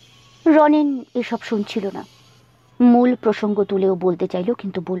 রনেন এসব শুনছিল না। মূল প্রসঙ্গ তুলেও বলতে চাইল,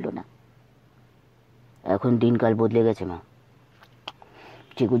 কিন্তু বলল না। এখন দিনকাল বদলে গেছে মা।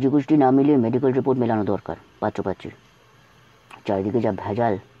 চিকুচিকুষ্টি না মিলিয়ে মেডিকেল রিপোর্ট মেলানো দরকার পাত্রপাত্রীর। চারিদিকে যা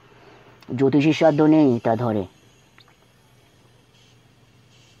ভেজাল, জ্যোতিষীর সাধ্য নেই তা ধরে।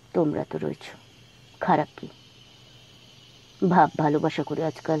 তোমরা তো রয়েছ, খারাপ কি? ভাব ভালোবাসা করে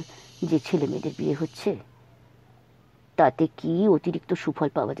আজকাল যে ছেলে মেয়েদের বিয়ে হচ্ছে, তাতে কি অতিরিক্ত সুফল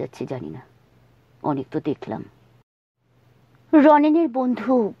পাওয়া যাচ্ছে জানি না। অনেক তো দেখলাম। রনেনের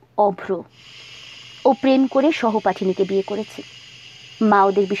বন্ধু অভ্র, ও প্রেম করে সহপাঠিনীকে বিয়ে করেছে। মা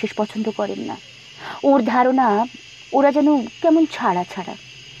ওদের বিশেষ পছন্দ করেন না। ওর ধারণা ওরা যেন কেমন ছাড়া ছাড়া,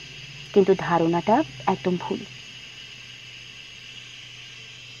 কিন্তু ধারণাটা একদম ভুল।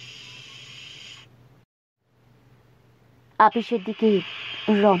 আপিসের দিকে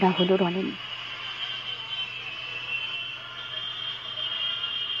রওনা হলো রনেন।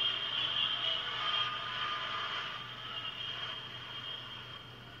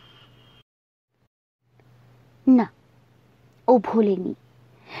 না, ও ভোলেনি।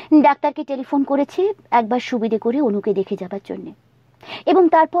 ডাক্তারকে টেলিফোন করেছে একবার সুবিধে করে অনুকে দেখে যাবার জন্য, এবং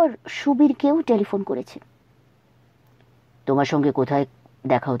তারপর সুবীরকেও টেলিফোন করেছে। তোমার সঙ্গে কোথায়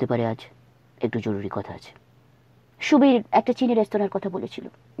দেখা হতে পারে আজ? একটু জরুরি কথা আছে। সুবীর একটা চীনের রেস্তোরাঁর কথা বলেছিল,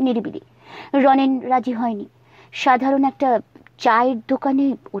 নিরিবিলি। রনেন রাজি হয়নি। সাধারণ একটা চায়ের দোকানে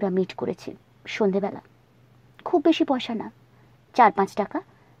ওরা মিট করেছে সন্ধেবেলা। খুব বেশি পয়সা না, 4-5 টাকা,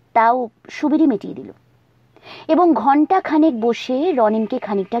 তাও সুবীরই মিটিয়ে দিল, এবং ঘন্টা খানেক বসে রনেনকে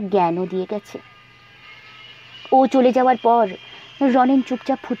খানিকটা জ্ঞানও দিয়ে গেছে। ও চলে যাওয়ার পর রনেন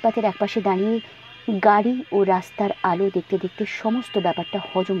চুপচাপ ফুটপাতের একপাশে দাঁড়িয়ে গাড়ি ও রাস্তার আলো দেখতে দেখতে সমস্ত ব্যাপারটা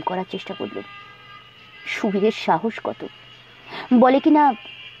হজম করার চেষ্টা করল। সুবীরের সাহস কত! বলে কিনা,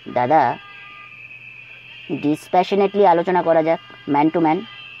 দাদা, ডিসপ্যাশনেটলি আলোচনা করা যাক, ম্যান টু ম্যান।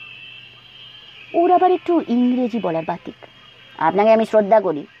 ওর আবার একটু ইংরেজি বলার বাতিক। আপনাকে আমি শ্রদ্ধা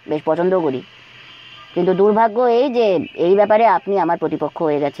করি, বেশ পছন্দও করি, কিন্তু দুর্ভাগ্য এই যে এই ব্যাপারে আপনি আমার প্রতিপক্ষ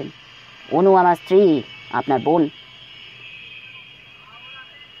হয়ে গেছেন। অনু আমার স্ত্রী, আপনার বোন।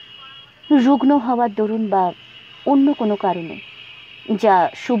 রুগ্ন হওয়ার দরুন বা অন্য কোনো কারণে, যা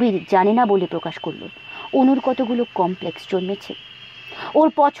সুবীর জানে না বলে প্রকাশ করল, অনুর কতগুলো কমপ্লেক্স জন্মেছে। ওর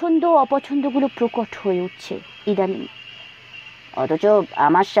পছন্দ অপছন্দগুলো প্রকট হয়ে উঠছে ইদানিং। অথচ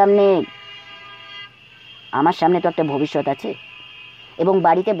আমার সামনে তো একটা ভবিষ্যৎ আছে, এবং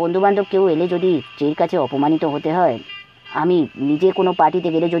বাড়িতে বন্ধুবান্ধব কেউ এলে যদি স্ত্রীর কাছে অপমানিত হতে হয়, আমি নিজে কোনো পার্টিতে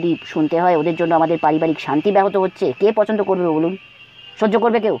গেলে যদি শুনতে হয় ওদের জন্য আমাদের পারিবারিক শান্তি ব্যাহত হচ্ছে, কে পছন্দ করবে বলুন? সহ্য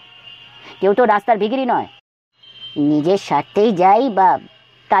করবে কেউ? কেউ তো রাস্তার ভিখিরি নয়। নিজের স্বার্থেই যাই বা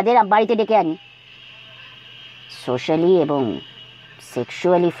তাদের বাড়িতে ডেকে আনি। সোশ্যালি এবং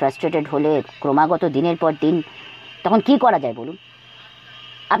সেক্সুয়ালি ফ্রাস্ট্রেটেড হলে ক্রমাগত দিনের পর দিন, তখন কি করা যায় বলুন?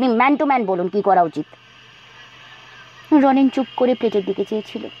 আপনি ম্যান টু ম্যান বলুন, কি করা উচিত? রনেন চুপ করে প্লেটের দিকে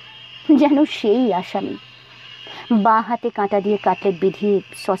চেয়েছিল, যেন সেই আসামি। বাঁ হাতে কাঁটা দিয়ে কাটলেট বিধিয়ে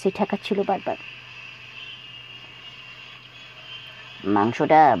সসে ঠেকাচ্ছিল বারবার।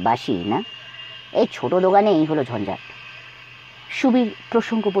 মাংসটা বাসি না? এই ছোট দোকানে এই হলো ঝঞ্ঝাট। সুবীর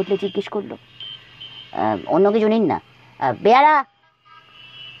প্রসঙ্গ বদলে জিজ্ঞেস করলো, অন্য কিছু নিন না? বেয়ারা?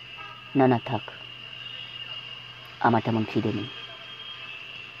 না না, থাক, আমার তেমন খিদে নেই।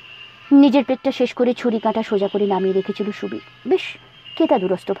 নিজের পেটটা শেষ করে ছুরি কাঁটা সোজা করে নামিয়ে রেখেছিল সুবীর, বেশ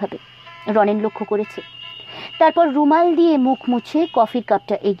কেতাদুরস্তভাবে। রনেন লক্ষ্য করেছে। তারপর রুমাল দিয়ে মুখ মুছে কফির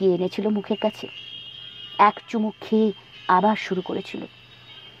কাপটা এগিয়ে এনেছিল মুখের কাছে। এক চুমুক খেয়ে আবার শুরু করেছিল।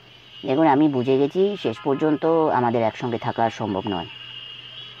 দেখুন, আমি বুঝে গেছি শেষ পর্যন্ত আমাদের একসঙ্গে থাকা সম্ভব নয়।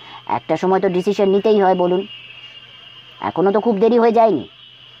 একটা সময় তো ডিসিশন নিতেই হয় বলুন। এখনো তো খুব দেরি হয়ে যায়নি।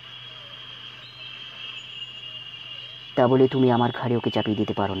 তা বলে তুমি আমার ঘাড়ে ওকে চাপিয়ে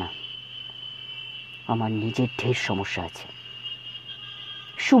দিতে পারো না। আমার নিজের ঢের সমস্যা আছে।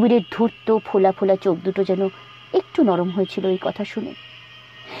 সুবীরের ধূর্ত ফোলা ফোলা চোখ দুটো যেন একটু নরম হয়েছিল এই কথা শুনে,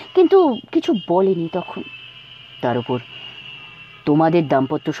 কিন্তু কিছু বলেনি তখন। তার উপর তোমাদের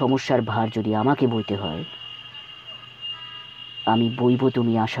দাম্পত্য সমস্যার ভার যদি আমাকে বইতে হয়, আমি বইব,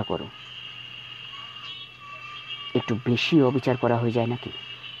 তুমি আশা করো। একটু বেশি অবিচার করা হয়ে যায় নাকি?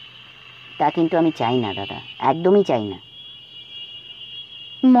 তা কিন্তু আমি চাই না দাদা, একদমই চাই না।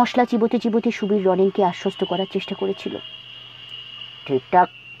 মশলা চিবোতে চিবোতে সুবীর রনেনকে আশ্বস্ত করার চেষ্টা করেছিল। ঠিকঠাক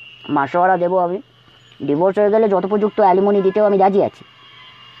মাসোয়ারা দেবো আমি। ডিভোর্স হয়ে গেলে যথোপযুক্ত অ্যালিমনি দিতেও আমি রাজি আছি।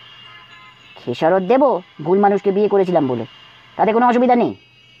 খেসারত দেবো ভুল মানুষকে বিয়ে করেছিলাম বলে, তাতে কোনো অসুবিধা নেই।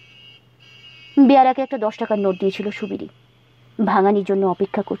 বেয়ারাকে একটা 10 টাকার নোট দিয়েছিল সুবীরই, ভাঙানির জন্য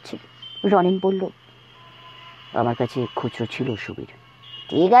অপেক্ষা করছে। রনেন বলল, আমার কাছে খুচরো ছিল সুবীর,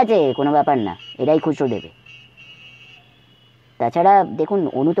 ঠিক আছে, কোনো ব্যাপার না, এরাই খুচরো দেবে। তাছাড়া দেখুন,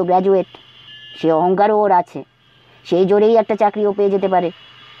 অনু তো গ্র্যাজুয়েট, সে অহংকারও ওর আছে, সেই জোরেই একটা চাকরিও পেয়ে যেতে পারে।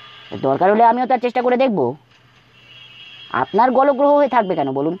 দরকার হলে আমিও তার চেষ্টা করে দেখব। আপনার গলগ্রহ হয়ে থাকবে কেন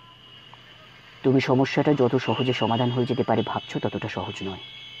বলুন? তুমি সমস্যাটা যত সহজে সমাধান হয়ে যেতে পারে ভাবছো ততটা সহজ নয়।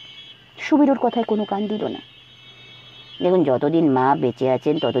 সুবীর ওর কথায় কোনো কান দিল না। দেখুন, যতদিন মা বেঁচে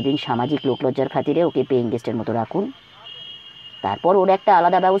আছেন ততদিন সামাজিক লোকলজ্জার খাতিরে ওকে পেইং গেস্টের মতো রাখুন, তারপর ওর একটা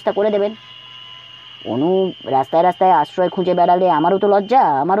আলাদা ব্যবস্থা করে দেবেন। অনু রাস্তায় রাস্তায় আশ্রয় খুঁজে বেড়ালে আমারও তো লজ্জা,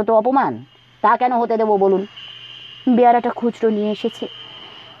 আমারও তো অপমান, তা কেন হতে দেবো বলুন? বেয়ারাটা খুচরো নিয়ে এসেছে,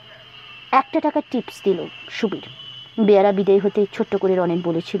 1 টাকার টিপস দিল সুবীর। বেয়ারা বিদায় হতে ছোট্ট করে রনেন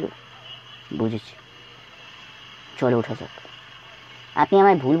বলেছিল, বুঝেছি, চলো ওঠা যাক। আপনি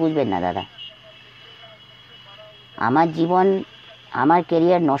আমায় ভুল বুঝবেন না দাদা, আমার জীবন, আমার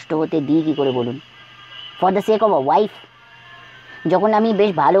ক্যারিয়ার নষ্ট হতে দিই কী করে বলুন? For the sake of a wife. যখন আমি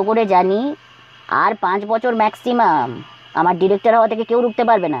বেশ ভালো করে জানি আর 5 বছর ম্যাক্সিমাম আমার ডিরেক্টর হওয়া থেকে কেউ রুখতে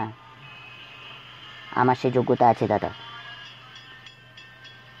পারবে না। আমার সে যোগ্যতা আছে দাদা।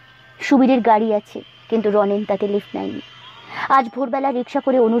 সুবীরের গাড়ি আছে, কিন্তু রনেন তাতে লিফট নেয়নি। আজ ভোরবেলা রিক্সা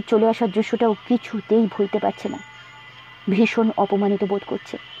করে অনুর চলে আসার দৃশ্যটাও কিছুতেই ভুলতে পারছে না। ভীষণ অপমানিত বোধ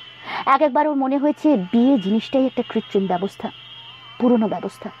করছে। একবার ওর মনে হয়েছে বিয়ে জিনিসটাই একটা কৃত্রিম ব্যবস্থা, পুরনো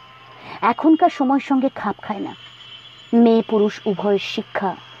ব্যবস্থা, এখনকার সময়ের সঙ্গে খাপ খায় না। মেয়ে পুরুষ উভয়ের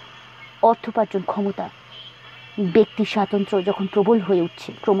শিক্ষা, অর্থোপার্জন ক্ষমতা, ব্যক্তি স্বাতন্ত্র্য যখন প্রবল হয়ে উঠছে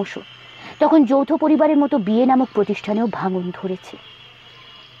ক্রমশ, তখন যৌথ পরিবারের মতো বিয়ে নামক প্রতিষ্ঠানেও ভাঙন ধরেছে।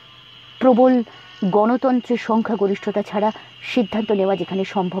 প্রবল গণতন্ত্রের সংখ্যাগরিষ্ঠতা ছাড়া সিদ্ধান্ত নেওয়া যেখানে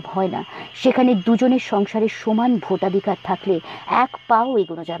সম্ভব হয় না, সেখানে দুজনের সংসারে সমান ভোটাধিকার থাকলে 1 পাও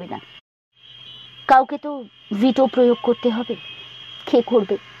এগোনো যাবে না। কাউকে তো ভিটো প্রয়োগ করতে হবে। কে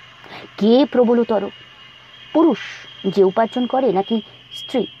করবে? কে প্রবলতর? পুরুষ যে উপার্জন করে, নাকি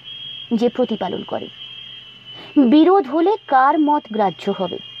স্ত্রী যে প্রতিপালন করে? বিরোধ হলে কার মত গ্রাহ্য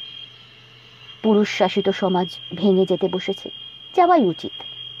হবে? পুরুষ শাসিত সমাজ ভেঙে যেতে বসেছে, যাওয়াই উচিত।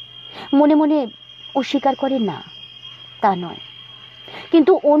 মনে মনে অস্বীকার করে না তা নয়,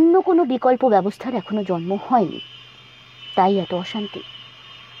 কিন্তু অন্য কোনো বিকল্প ব্যবস্থার এখনো জন্ম হয়নি, তাই এত অশান্তি।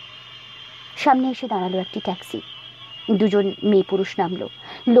 সামনে এসে দাঁড়ালো একটি ট্যাক্সি। দুজন মেয়ে পুরুষ নামলো।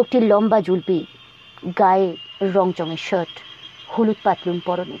 লোকটির লম্বা জুলপি, গায়ে রংচঙের শার্ট, হলুদ পাতলুন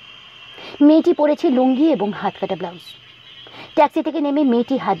পরনে। মেয়েটি পরেছে লুঙ্গি এবং হাতকাটা ব্লাউজ। ট্যাক্সি থেকে নেমে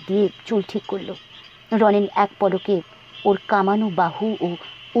মেয়েটি হাত দিয়ে চুল ঠিক করলো। রনেন এক পলকে ওর কামানো বাহু ও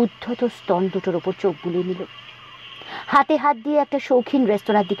উদ্ধত স্তন দুটোর ওপর চোখ বুলিয়ে নিল। হাতে হাত দিয়ে একটা শৌখিন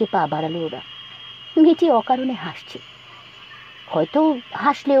রেস্তোরাঁর দিকে পা বাড়ালো ওরা। মেয়েটি অকারণে হাসছে, হয়তো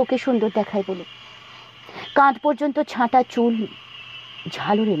হাসলে ওকে সুন্দর দেখায় বলে। কাঁধ পর্যন্ত ছাঁটা চুল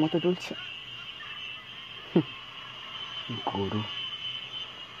ঝালরের মতো দুলছে। গরু।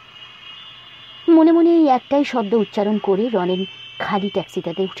 মনে মনে এই একটাই শব্দ উচ্চারণ করে রনেন খালি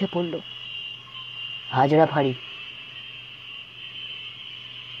ট্যাক্সিটাতে উঠে পড়ল। হাজরা ফাড়ি।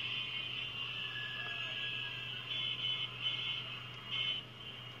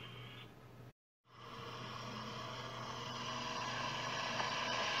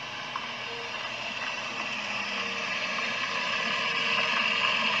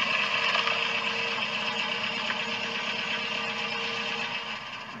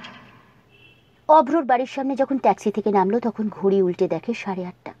 অভ্রর বাড়ির সামনে যখন ট্যাক্সি থেকে নামলো তখন ঘড়ি উল্টে দেখে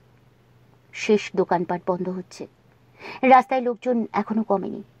 8:30। শেষ দোকানপাট বন্ধ হচ্ছে, রাস্তায় লোকজন এখনো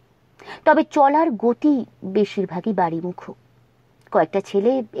কমেনি, তবে চলার গতি বেশিরভাগই বাড়িমুখ। কয়েকটা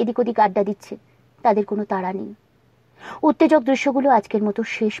ছেলে এদিক ওদিক আড্ডা দিচ্ছে, তাদের কোনো তাড়া নেই। উত্তেজক দৃশ্যগুলো আজকের মতো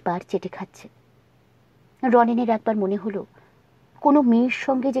শেষবার চেটে খাচ্ছে। রনেনের একবার মনে হলো কোনো মেয়ের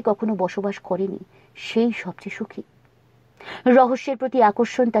সঙ্গে যে কখনো বসবাস করেনি সেই সবচেয়ে সুখী। রহস্যের প্রতি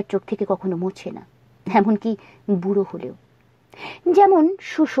আকর্ষণ তার চোখ থেকে কখনো মোছে না, এমনকি বুড়ো হলেও। যেমন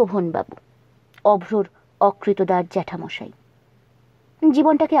সুশোভন বাবু, অভ্রর অকৃতদার জ্যাঠামশাই।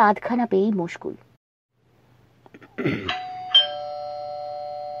 জীবনটাকে আধখানা পেয়েই মুশকুল।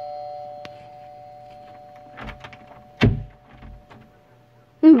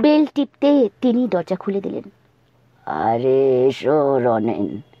 বেল টিপতে তিনি দরজা খুলে দিলেন। আরে এসো রনেন,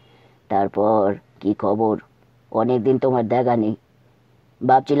 তারপর কি খবর? অনেকদিন তোমার দেখা নেই।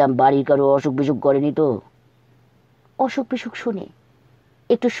 ভাবছিলাম বাড়ির কারো অসুখ বিসুখ করেনি তো। অসুখ বিসুখ শুনে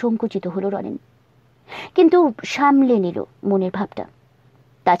একটু সংকুচিত হলো রনেন, কিন্তু সামলে নিল মনের ভাবটা।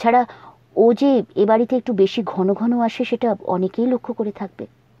 তাছাড়া ও যে এ বাড়িতে একটু বেশি ঘন ঘন আসে সেটা অনেকেই লক্ষ্য করে থাকবে।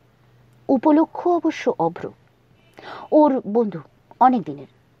 উপলক্ষ অবশ্য অভ্র, ওর বন্ধু, অনেক দিনের,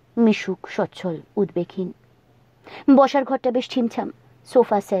 মিশুক, সচ্ছল, উদ্বেগহীন। বসার ঘরটা বেশ ছিমছাম,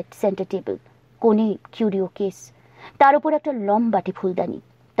 সোফা সেট, সেন্টার টেবিল, কোণে কিউরিও কেস, তার উপর একটা লম্বাটে ফুলদানি,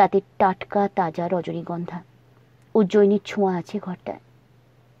 তাতে টাটকা তাজা রজনীগন্ধা। উজ্জয়িনীর ছোঁয়া আছে ঘরটায়।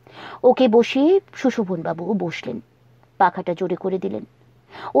 ওকে বসিয়ে সুশোভনবাবু বসলেন, পাখাটা জোরে করে দিলেন।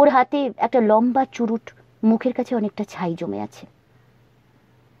 ওর হাতে একটা লম্বা চুরুট, মুখের কাছে অনেকটা ছাই জমে আছে।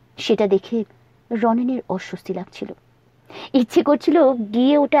 সেটা দেখে রনেনের অস্বস্তি লাগছিল। ইচ্ছে করছিল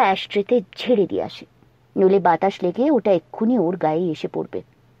গিয়ে ওটা অ্যাশট্রেতে ঝেড়ে দিয়ে আসে, নইলে বাতাস লেগে ওটা এক্ষুনি ওর গায়ে এসে পড়বে।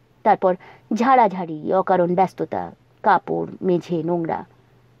 তারপর ঝাড়াঝাড়ি, অকারণ ব্যস্ততা, কাপড় মেঝে নোংরা।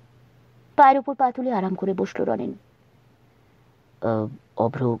 পায়ের উপর পা তুলে আরাম করে বসলো রনেন।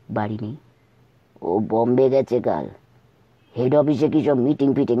 অভ্র বাড়ি নেই, ও বম্বে গেছে কাল। হেড অফিসে কি সব মিটিং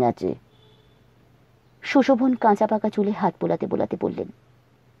ফিটিং আছে। সুশোভন কাঁচা পাকা চুলে হাত বোলাতে বোলাতে বললেন,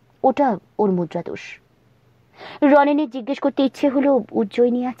 ওটা ওর মুদ্রা দোষ। রনেনের জিজ্ঞেস করতে ইচ্ছে হলো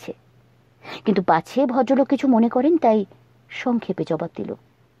উজ্জয়িনী আছে, কিন্তু পাছে ভদ্রলোক কিছু মনে করেন, তাই সংক্ষেপে জবাব দিল,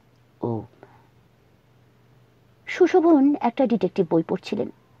 ও। সুশোভন একটা ডিটেকটিভ বই পড়ছিলেন,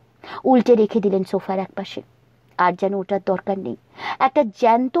 উল্টে রেখে দিলেন সোফার একপাশে। আর যেন ওটার দরকার নেই। একটা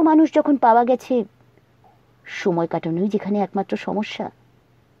জ্যান্ত মানুষ যখন পাওয়া গেছে, সময় কাটানোই যেখানে একমাত্র সমস্যা,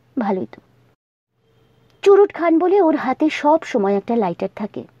 ভালোই তো। চুরুট খান বলে ওর হাতে সব সময় একটা লাইটার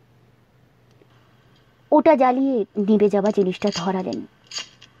থাকে। ওটা জ্বালিয়ে নিভে যাওয়া জিনিসটা ধরালেন।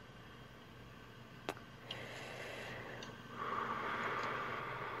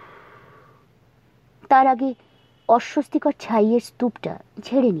 তার আগে অস্বস্তিকর ছাইয়ের স্তূপটা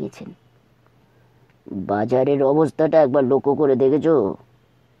ঝেড়ে নিয়েছেন। বাজারের অবস্থাটা একবার লক্ষ্য করে দেখেছো?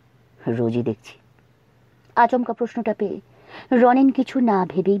 রোজই দেখছি। আচমকা প্রশ্নটা পেয়ে রনেন কিছু না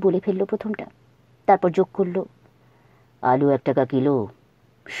ভেবেই বলে ফেলল প্রথমটা, তারপর যোগ করল, আলু 1 টাকা কিলো,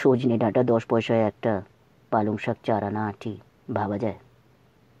 সজনে ডাঁটা 10 পয়সায় একটা, পালং শাক 4 আনা আঁটি, ভাবা যায়।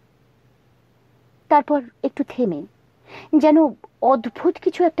 তারপর একটু থেমে, যেন অদ্ভুত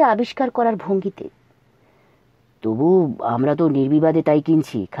কিছু একটা আবিষ্কার করার ভঙ্গিতে, তবু আমরা তো নির্বিবাদে তাই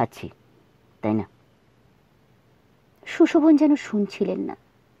কিনছি খাচ্ছি, তাই না? সুশোভন যেন শুনছিলেন না,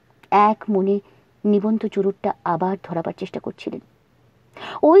 এক মনে নিবন্ত চুরুটটা আবার ধরাবার চেষ্টা করছিলেন।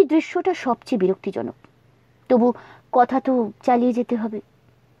 ওই দৃশ্যটা সবচেয়ে বিরক্তিজনক, তবু কথা তো চালিয়ে যেতে হবে।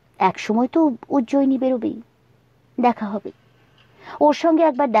 এক সময় তো উজ্জয়িনী বেরোবেই, দেখা হবে। ওর সঙ্গে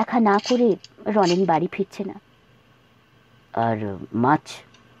একবার দেখা না করে রনেন বাড়ি ফিরছে না। আর মাছ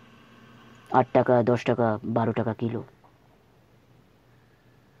 8 টাকা, 10 টাকা, 12 টাকা কিলো।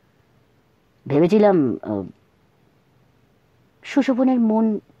 ভেবেছিলাম, সুশোভনের মন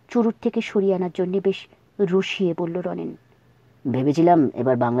চুরুট থেকে সরিয়ে আনার জন্য বেশ রসিয়ে বলল রনেন, ভেবেছিলাম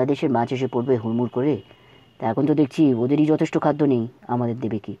এবার বাংলাদেশের মাছ এসে পড়বে হুড়মুড় করে, তা এখন তো দেখছি ওদেরই যথেষ্ট খাদ্য নেই, আমাদের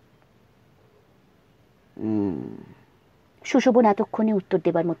দেবে কি? সুশোভন এতক্ষণে উত্তর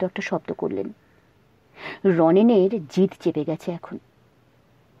দেবার মতো একটা শব্দ করলেন। রনেনের জিদ চেপে গেছে এখন।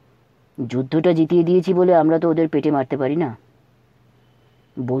 যুদ্ধটা জিতিয়ে দিয়েছি বলে আমরা তো ওদের পেটে মারতে পারি না।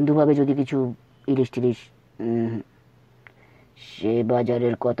 বন্ধুভাবে যদি কিছু ইলিশ টিলিশ, সে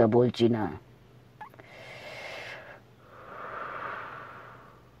বাজারের কথা বলছি না।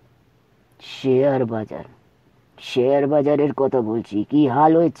 শেয়ার বাজারের কথা বলছি। কি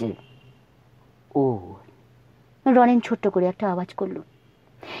হাল হয়েছে? ও। রনেন ছোট্ট করে একটা আওয়াজ করল,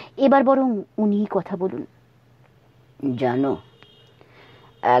 এবার বরং উনিই কথা বলুন। জানো,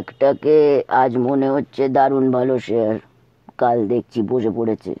 একটাকে আজ মনে হচ্ছে দারুণ ভালো শেয়ার, কাল দেখছি বসে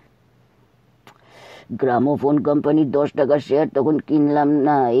পড়েছে। গ্রামোফোন কোম্পানির 10 টাকার শেয়ার তখন কিনলাম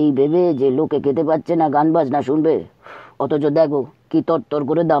না এই ভেবে যে লোকে খেতে পাচ্ছে না, গান বাজনা শুনবে, অথচ দেখো কি তরতর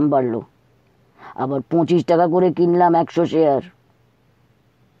করে দাম বাড়লো। আবার 25 টাকা করে কিনলাম 100 শেয়ার,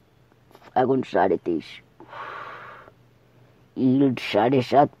 এখন 23.5। ইল্ড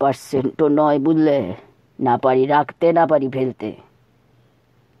 7.5%ও নয়, বুঝলে? না পারি রাখতে, না পারি ফেলতে।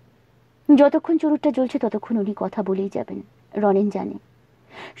 যতক্ষণ চুরুটটা জ্বলছে ততক্ষণ উনি কথা বলেই যাবেন, রনেন জানে।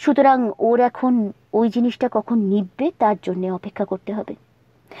 সুতরাং ওর এখন ওই জিনিসটা কখন নিববে তার জন্য অপেক্ষা করতে হবে।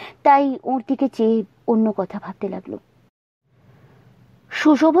 তাই ওর দিকে চেয়ে অন্য কথা ভাবতে লাগলো।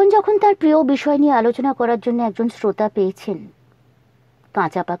 সুশোভন যখন তার প্রিয় বিষয় নিয়ে আলোচনা করার জন্য একজন শ্রোতা পেয়েছেন,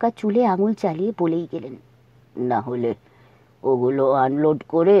 কাঁচা পাকা চুলে আঙুল চালিয়ে বলেই গেলেন, না হলে ওগুলো আনলোড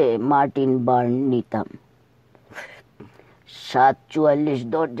করে মার্টিন বার্ন নিতাম। 7.44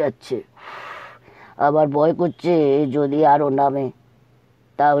 দর যাচ্ছে। আবার ভয় করছে যদি আরো নামে,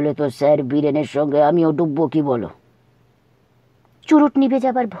 তাহলে তো স্যার বীরেনের সঙ্গে আমিও ডুববো, কি বলো? চুরুট নিভে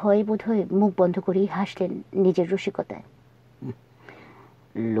যাবার ভয় বোধ হয়ে মুখ বন্ধ করেই হাসলেন নিজের রসিকতায়।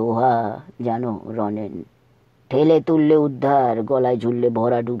 লোহা জানো রনেন, ঠেলে তুললে উদ্ধার, গলায় ঝুললে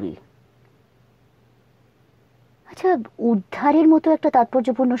ভরা ডুবি। আচ্ছা, উদ্ধারের মতো একটা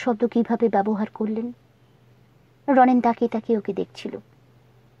তাৎপর্যপূর্ণ শব্দ কিভাবে ব্যবহার করলেন? রনেন তাকিয়ে তাকিয়ে ওকে দেখছিল।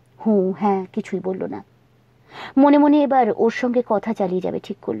 হ্যাঁ কিছুই বলল না। মনে মনে এবার ওর সঙ্গে কথা চালিয়ে যাবে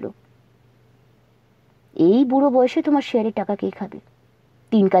ঠিক করলো। এই বুড়ো বয়সে তোমার শেয়ারের টাকা কে খাবে?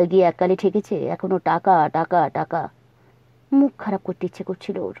 3 কাল গিয়ে 1 কালে ঠেকেছে, এখনো টাকা টাকা টাকা। মুখ খারাপ করতে ইচ্ছে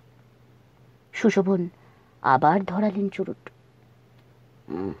করছিল ওর। সুশোভন আবার ধরালেন চুরুট।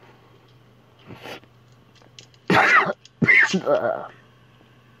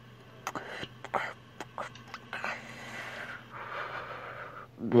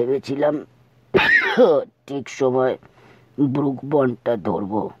 ভেবেছিলাম ঠিক সময় ব্রুক বনটা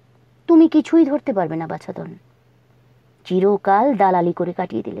ধরবো। তুমি কিছুই ধরতে পারবে না বাছাধন। চিরকাল দালালি করে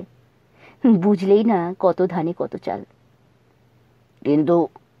কাটিয়ে দিলে। বুঝলেই না কত ধানে কত চাল। কিন্তু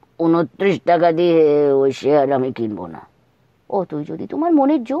 29 টাকা দিয়ে ওই শেয়ার আমি কিনবো না। অতই যদি তোমার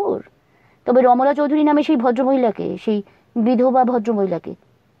মনের জোর, তবে রমলা চৌধুরী নামে সেই ভদ্রমহিলাকে, সেই বিধবা ভদ্রমহিলাকে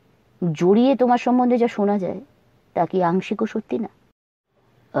জড়িয়ে তোমার সম্বন্ধে যা শোনা যায় তা কি আংশিকও সত্যি না?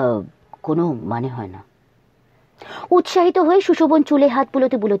 কোনো মানে হয় না। উৎসাহিত হয়ে সুশোভন চুলে হাত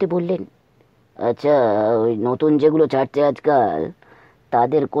বুলোতে বুলোতে বললেন, আচ্ছা, ওই নতুন যেগুলো ছাড়ছে আজকাল,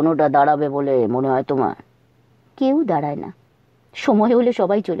 তাদের কোনোটা দাঁড়াবে বলে মনে হয় তোমার? কেউ দাঁড়ায় না। সময় হলে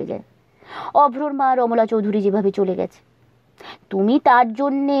সবাই চলে যায়। অভ্রর মা রমলা চৌধুরী যেভাবে চলে গেছে, তুমি তার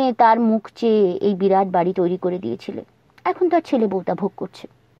জন্যে তার মুখ চেয়ে এই বিরাট বাড়ি তৈরি করে দিয়েছিলে। এখন তার ছেলে বউ তা ভোগ করছে।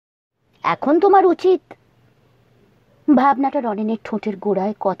 এখন তোমার উচিত। ভাবনাটা রনেনের ঠোঁটের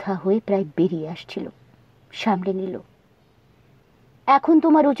গোড়ায় কথা হয়ে প্রায় বেরিয়ে আসছিল। সামলে নিল। এখন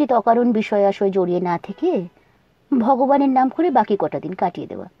তোমার উচিত অকারণ বিষয় আশয় জড়িয়ে না থেকে ভগবানের নাম করে বাকি কটা দিন কাটিয়ে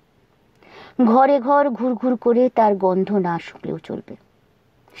দেওয়া। ঘরে ঘর ঘুরঘুর করে তার গন্ধ না শুকলেও চলবে।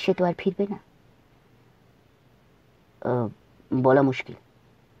 সে তো আর ফিরবে না। বলা মুশকিল।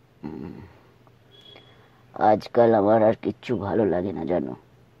 আজকাল আমার আর কিচ্ছু ভালো লাগে না জানো।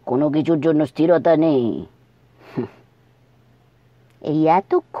 কোনো কিছুর জন্য স্থিরতা নেই। এই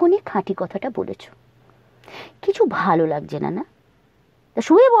এতক্ষণে খাঁটি কথাটা বলেছ। কিছু ভালো লাগছে না, না? তা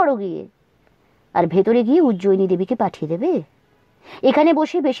শুয়ে বড় গিয়ে, আর ভেতরে গিয়ে উজ্জয়িনী দেবীকে পাঠিয়ে দেবে। এখানে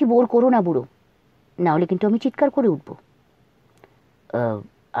বসে বেশি বোর করো না বুড়ো, না হলে কিন্তু আমি চিৎকার করে উঠব।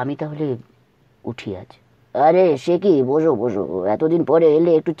 আমি তাহলে উঠি আজ। আরে সে কি, বসো বসো, এতদিন পরে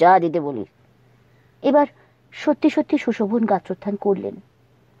এলে একটু চা দিতে বলি। এবার সত্যি সত্যি সুশোভন গাত্রোত্থান করলেন।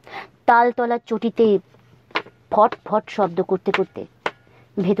 তালতলার চটিতে ফট ফট শব্দ করতে করতে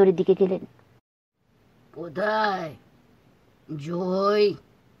ভেতরের দিকে গেলেন। কোথায় জয়?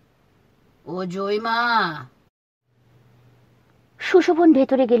 ও জয় মা। সুশোভন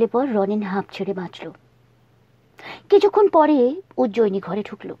ভেতরে গেলে পর রনেন হাঁপ ছেড়ে বাঁচল। কিছুক্ষণ পরে উজ্জয়িনী ঘরে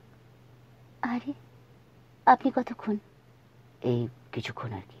ঢুকলো। আরে আপনি কতক্ষণ? এই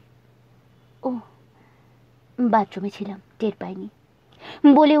কিছুক্ষণ আর কি। ও, বাথরুমে ছিলাম, টের পাইনি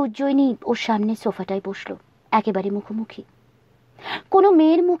বলে উজ্জয়িনী ওর সামনে সোফাটায় বসলো, একেবারে মুখোমুখি। কোনো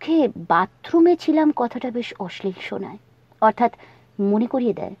মেয়ের মুখে বাথরুমে ছিলাম কথাটা বেশ অশ্লীল শোনায়, অর্থাৎ মনে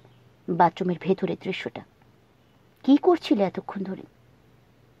করিয়ে দেয় বাথরুমের ভেতরের দৃশ্যটা। কি করছিলে এতক্ষণ ধরে?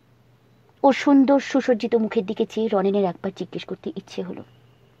 ওর সুন্দর সুসজ্জিত মুখের দিকে চেয়ে রনেনের একবার জিজ্ঞেস করতে ইচ্ছে হলো।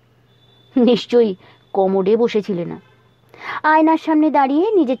 নিশ্চয়ই কমোডে বসেছিলে না, আয়নার সামনে দাঁড়িয়ে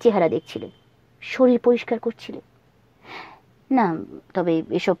নিজের চেহারা দেখছিলে, শরীর পরিষ্কার করছিলে। না, তবে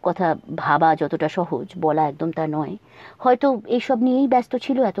এসব কথা ভাবা যতটা সহজ, বলা একদম তা নয়। হয়তো এইসব নিয়েই ব্যস্ত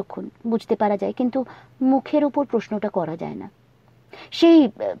ছিল এতক্ষণ, বুঝতে পারা যায়, কিন্তু মুখের ওপর প্রশ্নটা করা যায় না। সেই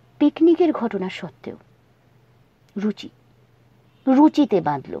পিকনিকের ঘটনা সত্ত্বেও রুচিতে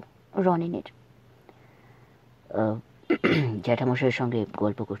বাঁধল রনেনের। জ্যাঠামশাইয়ের সঙ্গে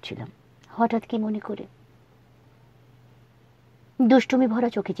গল্প করছিলাম, হঠাৎ কি মনে করে দুষ্টুমি ভরা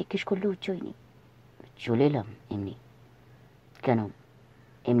চোখে জিজ্ঞেস করলো উজ্জয়িনী। চলে এলাম এমনি। কেন,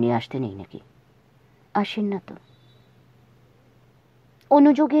 এমনি আসতে নেই নাকি? আসেন না তো।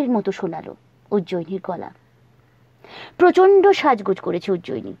 অনুযোগের মতো শোনালো উজ্জয়িনীর গলা। প্রচন্ড সাজগোজ করেছে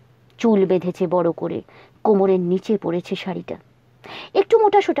উজ্জয়িনী। চুল বেঁধেছে বড় করে, কোমরের নিচে পড়েছে শাড়িটা। একটু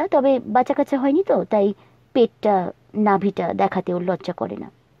মোটাসোটা, তবে বাঁচা কাচা হয়নি তো, তাই পেটটা নাভিটা দেখাতে ওর লজ্জা করে না।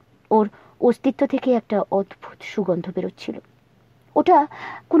 ওর অস্তিত্ব থেকে একটা অদ্ভুত সুগন্ধ বেরোচ্ছিল। ওটা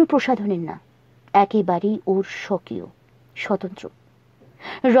কোনো প্রসাধনের না, একেবারেই ওর স্বকীয়, স্বতন্ত্র।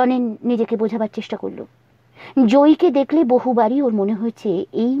 রনেন নিজেকে বোঝাবার চেষ্টা করলো। জয়ীকে দেখলে বহুবারই ওর মনে হয়েছে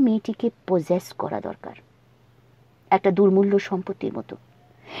এই মেয়েটিকে পজেস করা দরকার, একটা দুর্মূল্য সম্পত্তির মতো।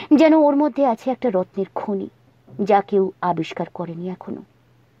 যেন ওর মধ্যে আছে একটা রত্নের খনি, যা কেউ আবিষ্কার করেনি এখনো,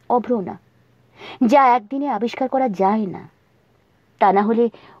 অভ্র না, যা একদিনে আবিষ্কার করা যায় না। তা না হলে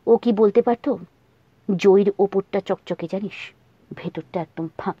ও কি বলতে পারত, জয়ীর ওপরটা চকচকে জানিস, ভেতরটা একদম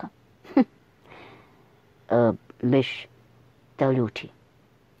ফাঁকা। বেশ, তাহলে উঠি,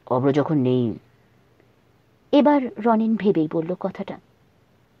 অভ্র যখন নেই। এবার রনেন ভেবেই বলল কথাটা।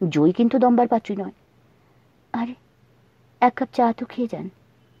 জয়ী কিন্তু দম্বার পাত্রী নয়। আরে, এক কাপ চা তো খেয়ে যান।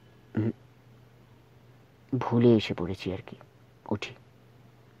 ভুলে এসে পড়েছি আর কি। উঠি।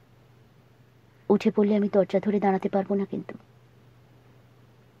 উঠে পড়লে আমি দরজা ধরে দাঁড়াতে পারবো না, কিন্তু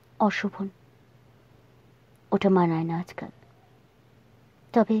অশোভন, ওটা মানায় না আজকাল।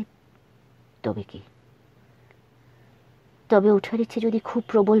 তবে তবে কি? তবে ওঠার ইচ্ছে যদি খুব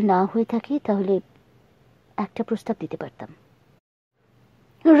প্রবল না হয়ে থাকে তাহলে একটা প্রস্তাব দিতে পারতাম।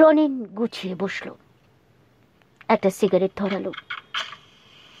 রনিন গুছিয়ে বসলো, একটা সিগারেট ধরালো,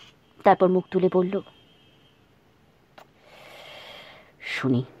 তারপর মুখ তুলে বলল,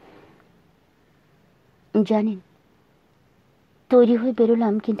 শুনি। জানেন, তৈরি হয়ে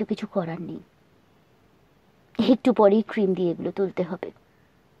বেরোলাম, কিন্তু কিছু করার নেই। একটু পরেই ক্রিম দিয়ে এগুলো তুলতে হবে।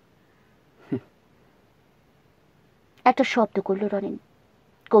 একটা শব্দ করলো রনিন,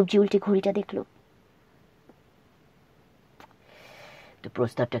 কবজি উল্টে ঘড়িটা দেখলো। তো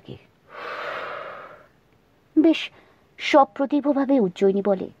প্রস্তাবটা কি? বেশ সপ্রতিভভাবে উজ্জয়িনী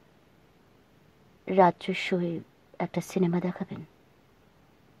বলে, রাজ্যস্বয়ে একটা সিনেমা দেখাবেন।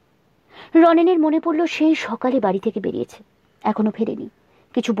 রনিনের মনে পড়ল সেই সকালে বাড়ি থেকে বেরিয়েছে, এখনো ফেরেনি,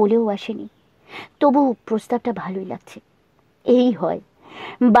 কিছু বলেও আসেনি। তবু প্রস্তাবটা ভালোই লাগছে। এই হয়,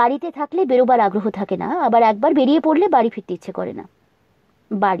 বাড়িতে থাকলে বেরোবার আগ্রহ থাকে না, আবার একবার বেরিয়ে পড়লে বাড়ি ফিরতে ইচ্ছে করে না।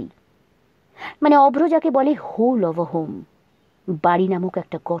 বাড়ি মানে অভ্র যাকে বলে হোল অব হোম, বাড়ি নামক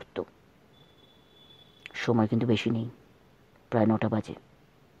একটা গর্ত। সময় কিন্তু বেশি নেই, প্রায় 9টা বাজে।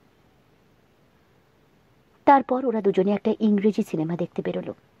 তারপর ওরা দুজনে একটা ইংরেজি সিনেমা দেখতে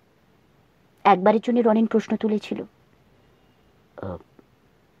বেরোলো। একবারের জন্য রনিন প্রশ্ন তুলেছিল,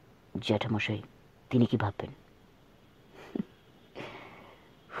 জ্যাঠামশাই তিনি কি ভাববেন?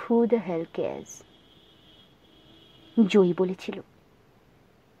 হু দ্য হেল কেয়ার্স, জয়ী বলেছিল।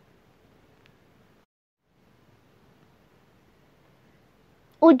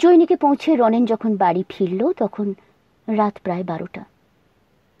 উজ্জয়িনীকে পৌঁছে রনিন যখন বাড়ি ফিরল তখন রাত প্রায় 12টা।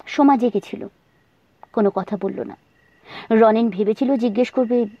 সোমা জেগেছিল, কোনো কথা বলল না। রনিন ভেবেছিল জিজ্ঞেস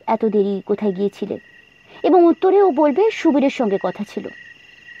করবে এত দেরি কোথায় গিয়েছিলে, এবং উত্তরে ও বলবে সুবীরের সঙ্গে কথা ছিল।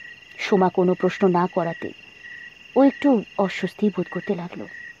 সোমা কোনো প্রশ্ন না করাতে ও একটু অস্বস্তি বোধ করতে লাগলো।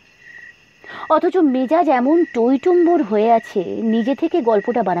 অথচ মেজাজ এমন টইটুম্বর হয়ে আছে, নিজে থেকে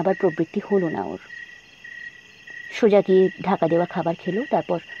গল্পটা বানাবার প্রবৃত্তি হলো না ওর। সোজা গিয়ে ঢাকা দেওয়া খাবার খেলো,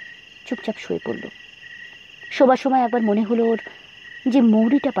 তারপর চুপচাপ শুয়ে পড়ল। শোবার সময় একবার মনে হলো ওর যে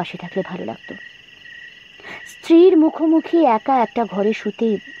মৌরিটা পাশে থাকলে ভালো লাগতো। স্ত্রীর মুখোমুখি একা একটা ঘরে শুতে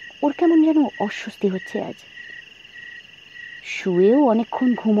ওর কেমন যেন অস্বস্তি হচ্ছে আজ। শুয়েও অনেকক্ষণ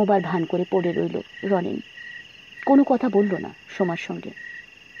ঘুমোবার ভান করে পড়ে রইল রনিন, কোনো কথা বলল না সোমার সঙ্গে।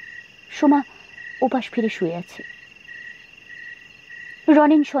 সোমা ওপাশ ফিরে শুয়ে আছে।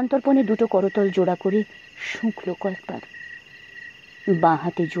 রনিন সন্তর্পণে দুটো করতল জোড়া করে শুঁকল কয়েকবার। বাঁ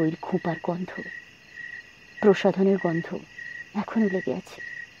হাতে জয়ীর খোঁপার গন্ধ, প্রসাধনের গন্ধ এখনো লেগে আছে।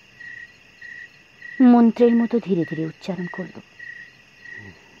 মন্ত্রের মতো ধীরে ধীরে উচ্চারণ করল,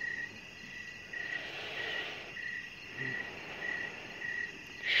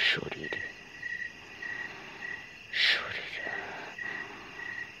 শরীর শরীর।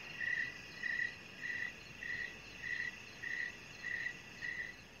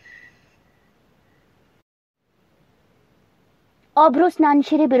 অভ্র স্নান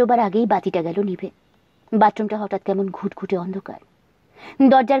সেরে বেরোবার আগেই বাতিটা গেল নিভে। বাথরুমটা হঠাৎ কেমন ঘুটঘুটে অন্ধকার।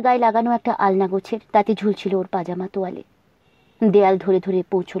 দরজার গায়ে লাগানো একটা আলনা গোছের, তাতে ঝুলছিল ওর পাজামা তোয়ালে। দেয়াল ধরে ধরে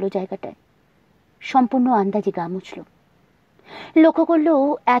পৌঁছলো জায়গাটায়, সম্পূর্ণ আন্দাজে গা মুছল। লক্ষ্য করলো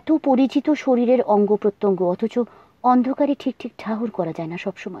এত পরিচিত শরীরের অঙ্গ প্রত্যঙ্গ, অথচ অন্ধকারে ঠিক ঠিক ঠাহর করা যায় না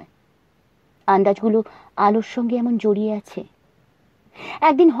সবসময়। আন্দাজগুলো আলোর সঙ্গে এমন জড়িয়ে আছে।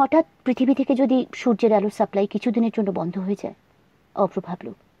 একদিন হঠাৎ পৃথিবী থেকে যদি সূর্যের আলোর সাপ্লাই কিছুদিনের জন্য বন্ধ হয়ে যায়, অভ্র ভাবল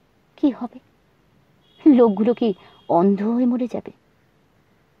কি হবে? লোকগুলো কি অন্ধ হয়ে মরে যাবে?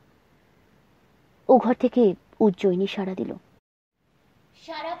 ও ঘর থেকে উজ্জয়িনী সাড়া দিল,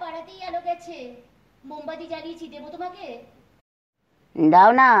 সারা পাড়াতেই আলো গেছে, মোমবাতি জ্বালিয়েছি, দেবো তোমাকে?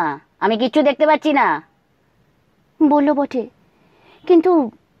 দাও না, আমি কিচ্ছু দেখতে পাচ্ছি না, বলল বটে, কিন্তু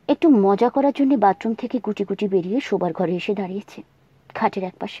একটু মজা করার জন্য বাথরুম থেকে গুটি গুটি বেরিয়ে শোবার ঘরে এসে দাঁড়িয়েছে খাটের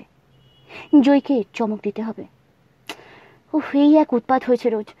এক পাশে। জয়কে চমক দিতে হবে। উফ, এই এক উৎপাত হয়েছে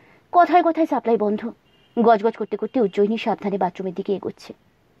রোজ, কথায় কথায় সাপ্লাই বন্ধ। গজগজ করতে করতে উজ্জয়িনী সাবধানে বাথরুমের দিকে এগোচ্ছে।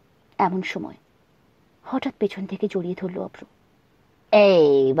 এমন সময় হঠাৎ পেছন থেকে জড়িয়ে ধরল অভ্র।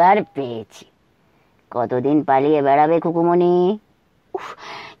 এইবার পেয়েছি, কতদিন পালিয়ে বেড়াবে কুকুমনি? উফ,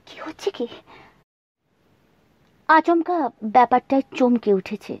 কি হচ্ছে কি? আচমকা ব্যাপারটায় চমকে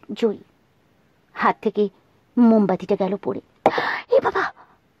উঠেছে জয়ী। হাত থেকে মোমবাতিটা গেল পড়ে। এ বাবা!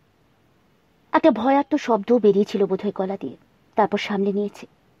 একটা ভয়ার্ত শব্দ বেরিয়েছিল বোধহয় গলা দিয়ে, তারপর সামলে নিয়েছে।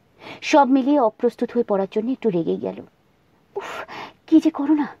 সব মিলিয়ে অপ্রস্তুত হয়ে পড়ার জন্য একটু রেগে গেল। উফ, কি যে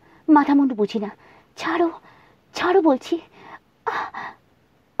করো না, মাথা মুন্ডু বুঝি না, ছাড়ো ছাড়ো বলছি।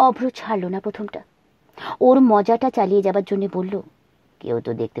 অভ্র ছাড়লো না প্রথমটা। ওর মজাটা চালিয়ে যাবার জন্য বলল, কেউ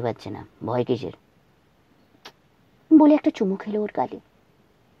তো দেখতে পাচ্ছে না, ভয় কিসের, বলে একটা চুমু খেলো ওর গালে।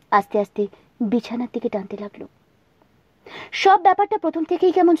 আস্তে আস্তে বিছানার দিকে টানতে লাগলো। সব ব্যাপারটা প্রথম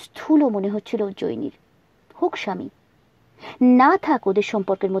থেকেই কেমন স্থূল মনে হচ্ছিল ওর জৈনির। হোক স্বামী, না থাক ওদের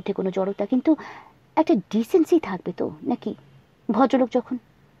সম্পর্কের মধ্যে কোনো জড়তা, কিন্তু একটা ডিসেন্সি থাকবে তো নাকি? ভদ্রলোক যখন।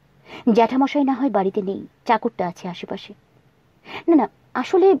 জ্যাঠামশাই না হয় বাড়িতে নেই, চাকরটা আছে আশেপাশে। না না,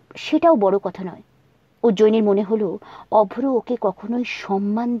 আসলে সেটাও বড় কথা নয়। ও জৈনির মনে হলো অভ্র ওকে কখনোই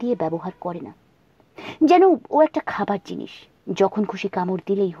সম্মান দিয়ে ব্যবহার করে না, যেন ও একটা খাবার জিনিস, যখন খুশি কামড়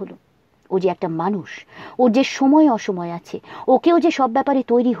দিলেই হলো। ও যে একটা মানুষ, ওর যে সময় অসময় আছে, ওকেও যে সব ব্যাপারে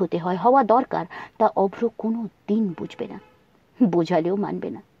তৈরি হতে হয়, হওয়া দরকার, তা অভ্র কোনো দিন বুঝবে না, বোঝালেও মানবে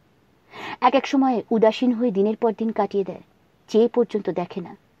না। এক এক সময় উদাসীন হয়ে দিনের পর দিন কাটিয়ে দেয়, চেয়ে পর্যন্ত দেখে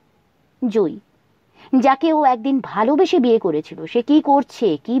না। জয়ী, যাকে ও একদিন ভালোবেসে বিয়ে করেছিল, সে কি করছে,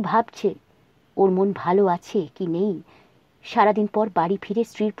 কি ভাবছে, ওর মন ভালো আছে কি নেই, সারাদিন পর বাড়ি ফিরে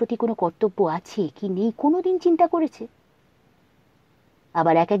স্ত্রীর প্রতি কোনো কর্তব্য আছে কি নেই, কোনোদিন চিন্তা করেছে?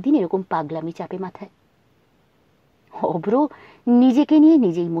 আবার এক একদিন এরকম পাগলামি চাপে মাথায়। অভ্র নিজেকে নিয়ে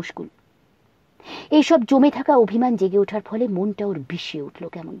নিজেই মুশকুল। এইসব জমে থাকা অভিমান জেগে ওঠার ফলে মনটা ওর বিষিয়ে উঠল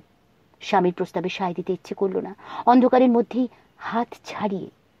কেমন। স্বামীর প্রস্তাবে সায় দিতে ইচ্ছে করল না। অন্ধকারের মধ্যেই হাত ছাড়িয়ে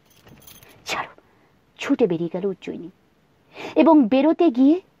ছাড়ো ছুটে বেরিয়ে গেল উজ্জয়িনী, এবং বেরোতে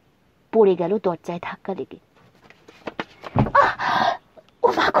গিয়ে পড়ে গেল দরজায় ধাক্কা লেগে। ও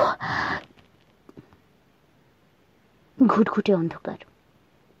মা গো! ঘুটঘুটে অন্ধকার।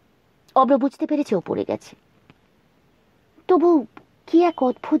 অভ্র বুঝতে পেরেছে ও পড়ে গেছে, তবু কি এক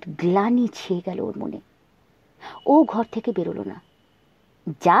অদ্ভুত গ্লানি ছেয়ে গেল ওর মনে। ও ঘর থেকে বেরোলো না,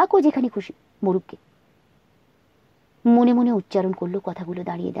 যাক ও যেখানে খুশি মরুককে। মনে মনে উচ্চারণ করলো কথাগুলো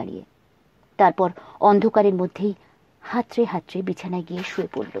দাঁড়িয়ে দাঁড়িয়ে। তারপর অন্ধকারের মধ্যেই হাতড়ে হাতড়ে বিছানায় গিয়ে শুয়ে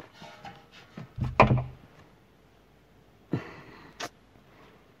পড়ল।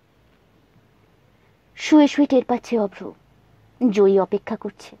 শুয়ে শুয়ে টের পাচ্ছে অভ্র জয়ী অপেক্ষা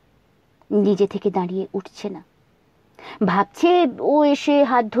করছে, নিজে থেকে দাঁড়িয়ে উঠছে না। ভাবছে ও এসে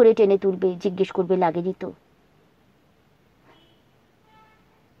হাত ধরে টেনে তুলবে, জিজ্ঞেস করবে লাগেনি তো।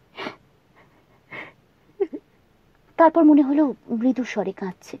 তারপর মনে হলো মৃদু স্বরে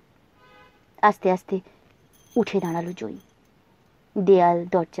কাঁদছে। আস্তে আস্তে উঠে দাঁড়ালো জয়ী। দেয়াল,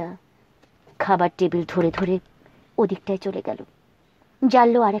 দরজা, খাবার টেবিল ধরে ধরে ওদিকটায় চলে গেল।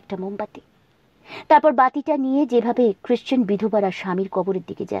 জ্বাললো আর একটা মোমবাতি। তারপর বাতিটা নিয়ে যেভাবে খ্রিশ্চান বিধবারা স্বামীর কবরের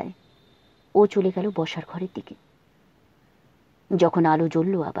দিকে যায়, ও চলে গেল বসার ঘরের দিকে। যখন আলো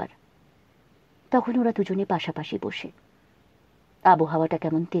জ্বলল আবার, তখন ওরা দুজনে পাশাপাশি বসে। আবহাওয়াটা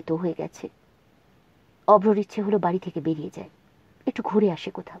কেমন তেতো হয়ে গেছে। অভ্রর ইচ্ছে হলো বাড়ি থেকে বেরিয়ে যায়, একটু ঘুরে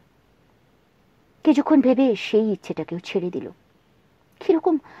আসে কোথাও। কিছুক্ষণ ভেবে সেই ইচ্ছেটাকেও ছেড়ে দিল।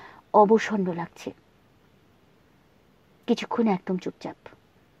 কিরকম অবসন্ন লাগছে। কিছুক্ষণ একদম চুপচাপ।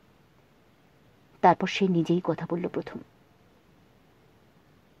 তারপর সে নিজেই কথা বলল প্রথম।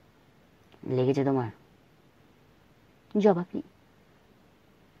 লেগেছে তোমার? জবাব নেই।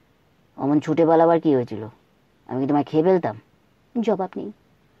 অমন ছুটে পালাবার কি হয়েছিল? আমি কি তোমায় খেয়ে ফেলতাম? জবাব নেই।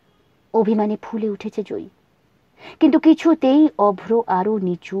 অভিমানে ফুলে উঠেছে জয়ী, কিন্তু কিছুতেই অভ্র আরো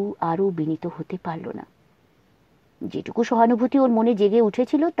নিচু, আরো বিনীত হতে পারল না। যেটুকু সহানুভূতি ওর মনে জেগে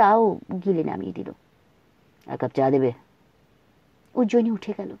উঠেছিল তাও গিলে নামিয়ে দিল। এক কাপ চা দেবে? উজ্জয়িনী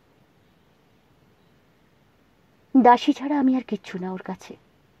উঠে গেল। দাসী ছাড়া আমি আর কিচ্ছু না ওর কাছে,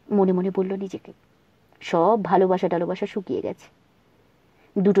 মনে মনে বলল নিজেকে। সব ভালোবাসা টালোবাসা শুকিয়ে গেছে।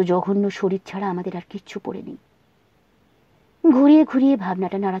 দুটো জঘন্য শরীর ছাড়া আমাদের আর কিচ্ছু পড়ে নেই। ঘুরিয়ে ঘুরিয়ে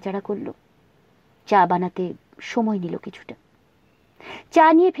ভাবনাটা নাড়াচাড়া করলো। চা বানাতে সময় নিল কিছুটা। চা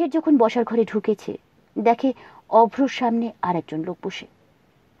নিয়ে ফের যখন বসার ঘরে ঢুকেছে, দেখে অভ্রর সামনে আর একজন লোক বসে।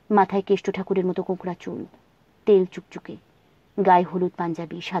 মাথায় কেষ্ট ঠাকুরের মতো কোঁকড়া চুল, তেল চুকচুকে, গায়ে হলুদ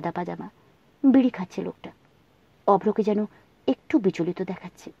পাঞ্জাবি, সাদা পাজামা, বিড়ি খাচ্ছে লোকটা। অভ্রকে যেন একটু বিচলিত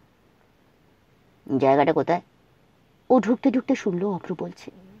দেখাচ্ছে। জায়গাটা কোথায়? ও ঢুকতে ঢুকতে শুনলো অভ্র বলছে,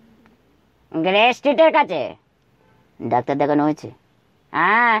 গ্রে স্ট্রিটের কাছে। ডাক্তার দেখানো হয়েছে?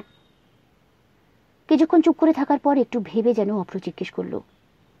 হ্যাঁ। কিছুক্ষণ চুপ করে থাকার পর একটু ভেবে যেন অভ্র জিজ্ঞেস করলো,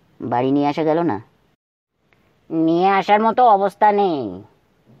 বাড়ি নিয়ে আসা গেল না? নিয়ে আসার মতো অবস্থা নেই।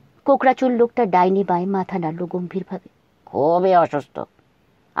 কোকড়া চুল লোকটা ডাইনি বাঁয়ে মাথা নাড়ল গম্ভীরভাবে। খুবই অসুস্থ,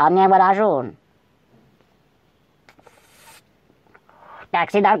 আপনি একবার আসুন।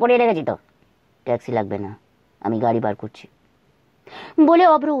 ট্যাক্সি দাঁড় করিয়ে রেখেছি তো। ট্যাক্সি লাগবে না, আমি গাড়ি বার করছি, বলে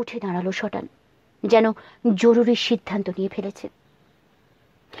অভ্র উঠে দাঁড়ালো সটান, যেন জরুরি সিদ্ধান্ত নিয়ে ফেলেছে।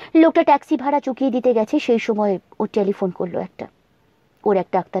 লোকটা ট্যাক্সি ভাড়া চুকিয়ে দিতে গেছে, সেই সময় ও টেলিফোন করলো ওর এক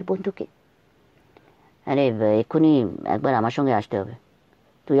ডাক্তার বন্ধুকে। আরে এক্ষুনি একবার আমার সঙ্গে আসতে হবে,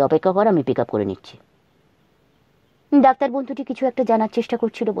 তুই অপেক্ষা কর, আমি পিক আপ করে নিচ্ছি। ডাক্তার বন্ধুটি কিছু একটা জানার চেষ্টা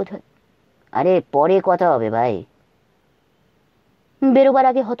করছিল বোধহয়। আরে পরে কথা হবে ভাই। বেরোবার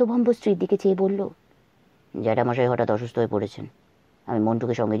আগে হতভম্ব স্ত্রীর দিকে চেয়ে বলল, জ্যাঠামশাই হঠাৎ অসুস্থ হয়ে পড়েছেন, আমি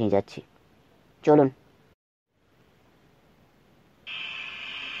মন্টুকে সঙ্গে নিয়ে যাচ্ছি, চলুন।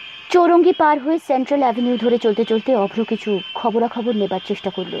 চৌরঙ্গি পার হয়ে সেন্ট্রাল অ্যাভিনিউ ধরে চলতে চলতে অভ্র কিছু খবরাখবর নেবার চেষ্টা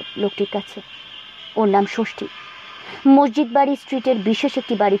করল লোকটির কাছে। ওর নাম ষষ্ঠী। মসজিদ বাড়ি স্ট্রিটের বিশেষ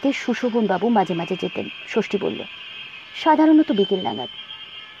একটি বাড়িতে সুশোভন বাবু মাঝে মাঝে যেতেন। ষষ্ঠী বলল, সাধারণত বিকেল নাগাদ।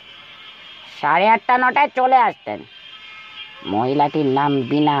 8:30 9টায় চলে আসতেন। মহিলাটির নাম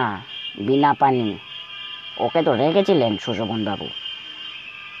বিনা পানি, ওকে তো রেখেছিলেন সুশোভন বাবু।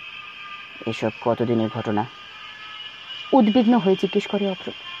 এসব কতদিনের ঘটনা? উদ্বিগ্ন হয়ে জিজ্ঞেস করে অভ্র।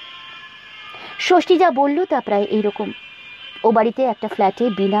 ষষ্ঠী যা বলল তা প্রায় এইরকম। ও বাড়িতে একটা ফ্ল্যাটে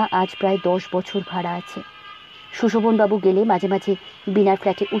বিনা আজ প্রায় 10 বছর ভাড়া আছে। সুশোভন বাবু গেলে মাঝে মাঝে বিনার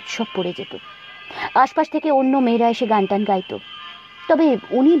ফ্ল্যাটে উৎসব পড়ে যেত। আশপাশ থেকে অন্য মেয়েরা এসে গান টান গাইত, তবে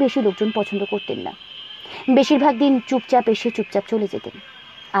উনি বেশি লোকজন পছন্দ করতেন না। বেশিরভাগ দিন চুপচাপ এসে চুপচাপ চলে যেতেন।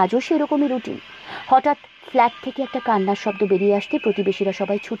 আজও সেরকমই রুটিন। হঠাৎ ফ্ল্যাট থেকে একটা কান্নার শব্দ বেরিয়ে আসতে প্রতিবেশীরা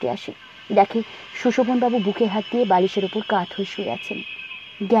সবাই ছুটে আসে। দেখে সুশোভনবাবু বুকে হাত দিয়ে বালিশের ওপর কাত হয়ে শুয়ে আছেন,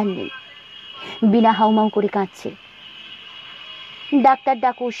 জ্ঞান নেই। বিনা হাউমাউ করে কাঁদছে। ডাক্তার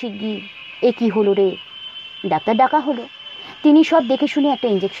ডাকো শিগগির। এ কি হলো রে? ডাক্তার ডাকা হলো। তিনি সব দেখে শুনে একটা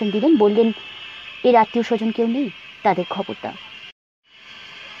ইঞ্জেকশন দিলেন, বললেন, এর আত্মীয় স্বজন কেউ নেই, তাদের খবর দাও।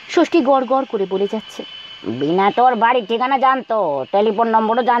 ষষ্ঠী গড় গড় করে বলে যাচ্ছে, বিনা তোর বাড়ির ঠিকানা জানতো, টেলিফোন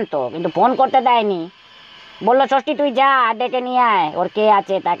নম্বরও জানতো, কিন্তু ফোন করতে দেয়নি। বললো, ষষ্ঠী তুই যা, ডেকে নিয়ে আয়, ওর কে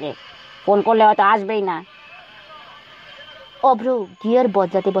আছে তাকে, ফোন করলে হয়তো আসবেই না। অভ্র গিয়ার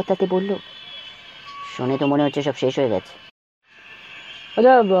বদলাতে বদলাতে বলল, শুনে তো মনে হচ্ছে সব শেষ হয়ে গেছে।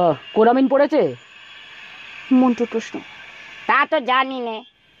 আচ্ছা, কোরামিন পড়েছে? মন্টুর প্রশ্ন। তা তো জানি নে।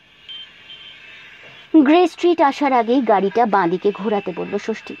 গ্রে স্ট্রিট আসার আগেই গাড়িটা বাঁদিকে ঘোরাতে বলল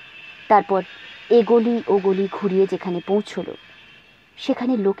ষষ্ঠী। তারপর এ গলি ও গলি ঘুরিয়ে যেখানে পৌঁছল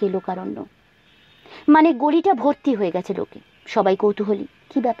সেখানে লোকে লোকারণ্য। মানে গলিটা ভর্তি হয়ে গেছে লোকে। সবাই কৌতূহলী,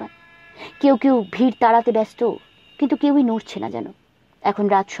 কি ব্যাপার। কেউ কেউ ভিড় তাড়াতে ব্যস্ত, কিন্তু কেউই নড়ছে না যেন। এখন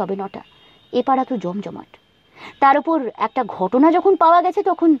রাত সবে 9টা, এ পাড়া তো জমজমাট। তার উপর একটা ঘটনা যখন পাওয়া গেছে,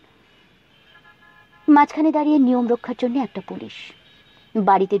 তখন মাঝখানে দাঁড়িয়ে নিয়ম রক্ষার জন্য একটা পুলিশ।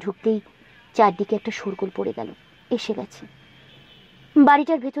 বাড়িতে ঢুকতেই চারদিকে একটা শোরগোল পড়ে গেল, এসে গেছে।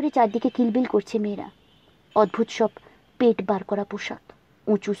 বাড়িটার ভেতরে চারদিকে কিলবিল করছে মেয়েরা। অদ্ভুত সব পেট বার করা পোশাক,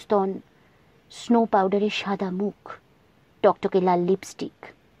 উঁচু স্তন, স্নো পাউডারের সাদা মুখ, টকটকে লাল লিপস্টিক,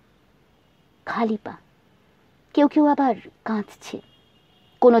 খালি পা। কেউ কেউ আবার কাঁদছে।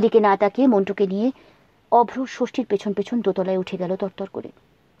 কোনো দিকে না তাকিয়ে মন্টুকে নিয়ে অভ্র ষষ্ঠীর পেছন পেছন দোতলায় উঠে গেল তরতর করে।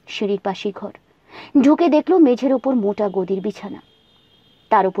 সিঁড়ির পাশেই ঘর। ঢুকে দেখলো মেঝের ওপর মোটা গদির বিছানা,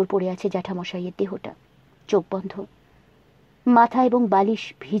 তার উপর পড়ে আছে জ্যাঠামশাইয়ের দেহটা, চোখ বন্ধ, মাথা এবং বালিশ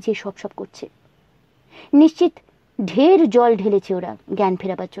ভিজে সপ সপ করছে। নিশ্চিত ঢের জল ঢেলেছে ওরা জ্ঞান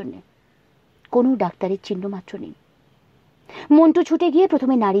ফেরাবার জন্যে। কোনো ডাক্তারের চিহ্ন মাত্র নেই। মন্টু ছুটে গিয়ে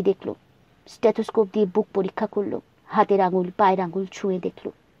প্রথমে নাড়ি দেখল, স্টেথোস্কোপ দিয়ে বুক পরীক্ষা করলো, হাতের আঙুল পায়ের আঙুল ছুঁয়ে দেখল,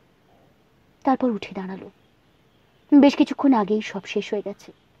 তারপর উঠে দাঁড়ালো। বেশ কিছুক্ষণ আগেই সব শেষ হয়ে গেছে।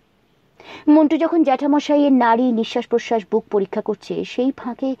 মন্টু যখন জ্যাঠামশাইয়ের নাড়ি, নিঃশ্বাস প্রশ্বাস, বুক পরীক্ষা করছে, সেই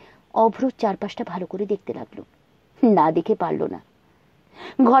ফাঁকে অভ্র চারপাশটা ভালো করে দেখতে লাগলো। না দেখে পারল না।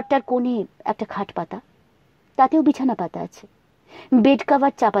 ঘরটার কোণে একটা খাট পাতা, তাতেও বিছানা পাতা আছে, বেড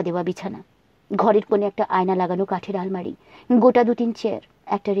কাভার চাপা দেওয়া বিছানা। ঘরের কোণে একটা আয়না লাগানো কাঠের আলমারি, গোটা 2-3 চেয়ার,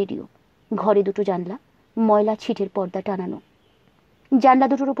 একটা রেডিও। ঘরে 2টো জানলা, ময়লা ছিটের পর্দা টানানো। জানলা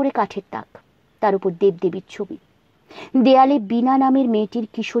দুটোর উপরে কাঠের তাক, তার উপর দেবদেবীর ছবি। দেয়ালে বিনা নামের মেয়েটির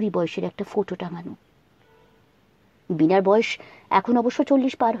কিশোরী বয়সের একটা ফটো টাঙানো। বিনার বয়স এখন অবশ্য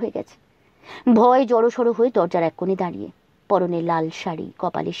 40 পার হয়ে গেছে। ভয় জড়সড়ো হয়ে দরজার এক কোণে দাঁড়িয়ে, পরনে লাল শাড়ি,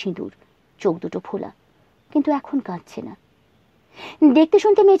 কপালে সিঁদুর, চোখ দুটো ফোলা, কিন্তু এখন কাঁদছে না। দেখতে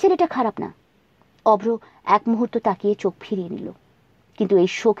শুনতে মেয়ে ছেলেটা খারাপ না। অভ্র এক মুহূর্ত তাকিয়ে চোখ ফিরিয়ে নিল, কিন্তু এই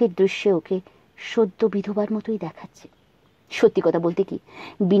শোকের দৃশ্যে ওকে সদ্য বিধবার মতোই দেখাচ্ছে। সত্যি কথা বলতে কি,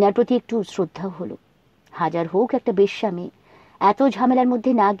 বিনার প্রতি একটু শ্রদ্ধাও হলো। হাজার হোক একটা বেশ্যা মেয়ে, এত ঝামেলার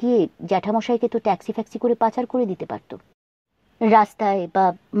মধ্যে না গিয়ে জ্যাঠামশাইকে তো ট্যাক্সি ফ্যাক্সি করে পাচার করে দিতে পারত, রাস্তায় বা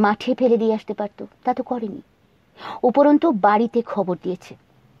মাঠে ফেলে দিয়ে আসতে পারত, তা তো করেনি। উপরন্তু বাড়িতে খবর দিয়েছে,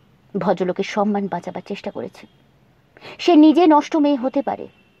 ভদ্রলোকের সম্মান বাঁচাবার চেষ্টা করেছে। সে নিজে নষ্ট মেয়ে হতে পারে,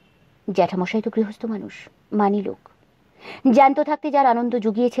 জ্যাঠামশাই তো গৃহস্থ মানুষ, মানি লোক। জ্যান্ত থাকতে যার আনন্দ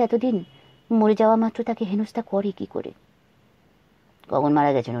জুগিয়েছে এতদিন, মরে যাওয়া মাত্র তাকে হেনস্থা করে কি করে? কখন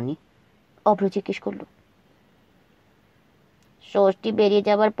মারা গেছেন উনি? অভ্র জিজ্ঞেস করলো। ষষ্ঠী বেরিয়ে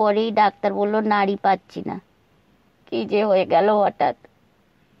যাবার পরেই ডাক্তার বলল নাড়ি পাচ্ছি না। কি যে হয়ে গেল হঠাৎ,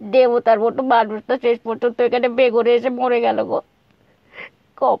 দেবতার মতো মানুষটা শেষ পর্যন্ত এখানে বেঘরে এসে মরে গেল গো।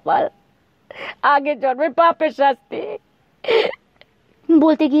 কপাল, আগের জন্মের পাপের শাস্তি।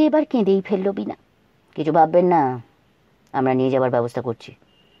 বলতে গিয়ে এবার কেঁদেই ফেললো বিনা। কিছু ভাববেন না, আমরা নিয়ে যাবার ব্যবস্থা করছি।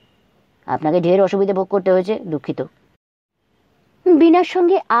 আপনাকে ঢের অসুবিধা ভোগ করতে হয়েছে, দুঃখিত। বিনার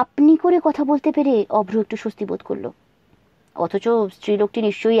সঙ্গে আপনি করে কথা বলতে পেরে অভ্র একটু স্বস্তি বোধ করলো। অথচ স্ত্রীলোকটি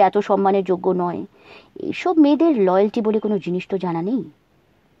নিশ্চয়ই এত সম্মানের যোগ্য নয়। এইসব মেয়েদের লয়্যালটি বলে কোনো জিনিস তো জানা নেই।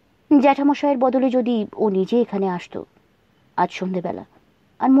 জ্যাঠামশাইয়ের বদলে যদি ও নিজে এখানে আসতো আজ সন্ধেবেলা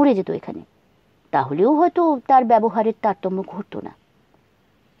আর মরে যেত এখানে, তাহলেও হয়তো তার ব্যবহারের তারতম্য ঘটতো না।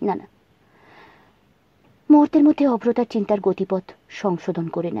 না না, মুহূর্তের মধ্যে অভ্র তার চিন্তার গতিপথ সংশোধন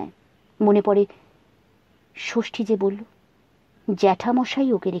করে নেয়। মনে পড়ে ষষ্ঠী যে বলল জ্যাঠামশাই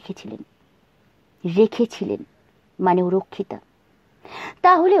ওকে রেখেছিলেন, মানে ও রক্ষিতা।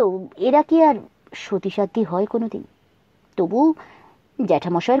 তাহলেও এরা কি আর সতীসাধ্যী হয় কোনোদিন? তবু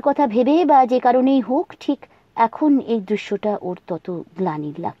জ্যাঠামশাইয়ের কথা ভেবে বা যে কারণেই হোক, ঠিক এখন এই দৃশ্যটা ওর তত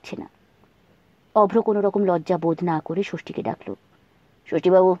গ্লানির লাগছে না। অভ্র কোনো রকম লজ্জা বোধ না করে ষষ্ঠীকে ডাকলো।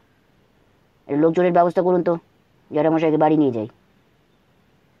 ষষ্ঠীবাবু, লোকজনের ব্যবস্থা করুন তো, জ্যাঠামশাইকে বাড়ি নিয়ে যাই।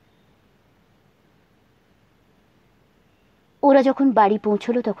 ওরা যখন বাড়ি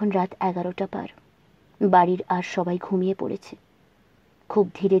পৌঁছলো তখন রাত 11টা পার। বাড়ির আর সবাই ঘুমিয়ে পড়েছে। খুব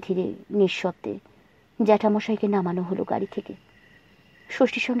ধীরে ধীরে নিঃশব্দে জ্যাঠামশাইকে নামানো হলো গাড়ি থেকে।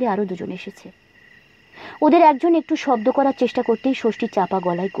 ষষ্ঠীর সঙ্গে আরো দুজন এসেছে। ওদের একজন একটু শব্দ করার চেষ্টা করতেই ষষ্ঠী চাপা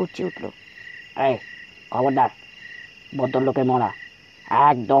গলায় গর্জে উঠল। এই খবরদার, ভদ্রলোকের মরা,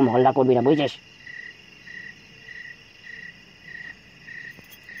 একদম হল্লা করবি না, বুঝেছিস?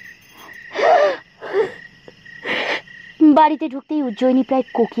 বাড়িতে ঢুকতেই উজ্জয়িনী প্রায়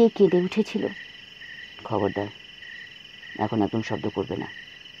কোকিয়ে কেঁদে উঠেছিল। খবরদার, এখন একদম শব্দ করবে না,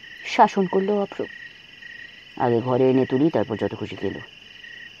 শাসন করলো অভ্র। আগে ঘরে এনে তুলি, তারপর যত খুশি খেলো।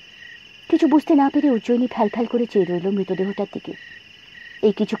 কিছু বুঝতে না পেরে উজ্জয়িনী ফ্যাল করে চেয়ে রইল মৃতদেহটার দিকে।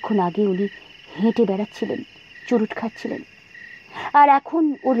 এই কিছুক্ষণ আগে উনি হেঁটে বেড়াচ্ছিলেন, চুরুট খাচ্ছিলেন, আর এখন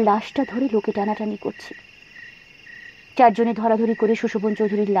ওর লাশটা ধরে লোকে টানাটানি করছে। চারজনে ধরাধরি করে সুশোভন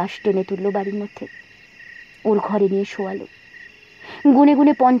চৌধুরীর লাশ টেনে তুলল বাড়ির মধ্যে, ওর ঘরে নিয়ে শোয়ালো। গুনে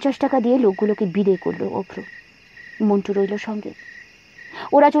গুনে 50 টাকা দিয়ে লোকগুলোকে বিদে করলো অভ্র। মন্টু রইল সঙ্গে।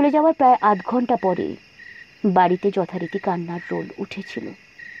 ওরা চলে যাওয়ার প্রায় আধ ঘন্টা পরে বাড়িতে যথারীতি কান্নার রোল উঠেছিল।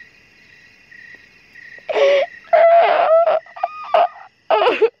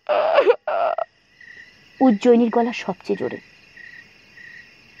 উজ্জয়িনীর গলা সবচেয়ে জোরে।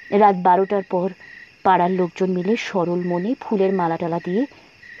 রাত 12টার পর পাড়ার লোকজন মিলে সরল মনে ফুলের মালাটালা দিয়ে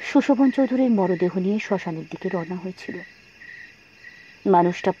সুশোভন চৌধুরীর মরদেহ নিয়ে শ্মশানের দিকে রওনা হয়েছিল।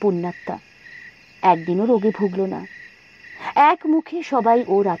 মানুষটা পুণ্যাত্মা, একদিনও রোগে ভুগল না। এক মুখে সবাই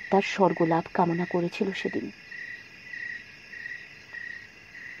ওর আত্মার স্বর্গলাভ কামনা করেছিল সেদিন।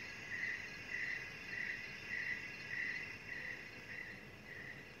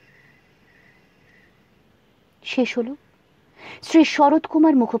 শেষ হল শ্রী শরৎ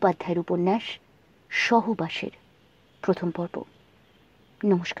কুমার মুখোপাধ্যায়ের উপন্যাস সহবাসের প্রথম পর্ব।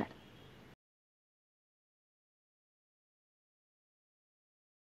 নমস্কার।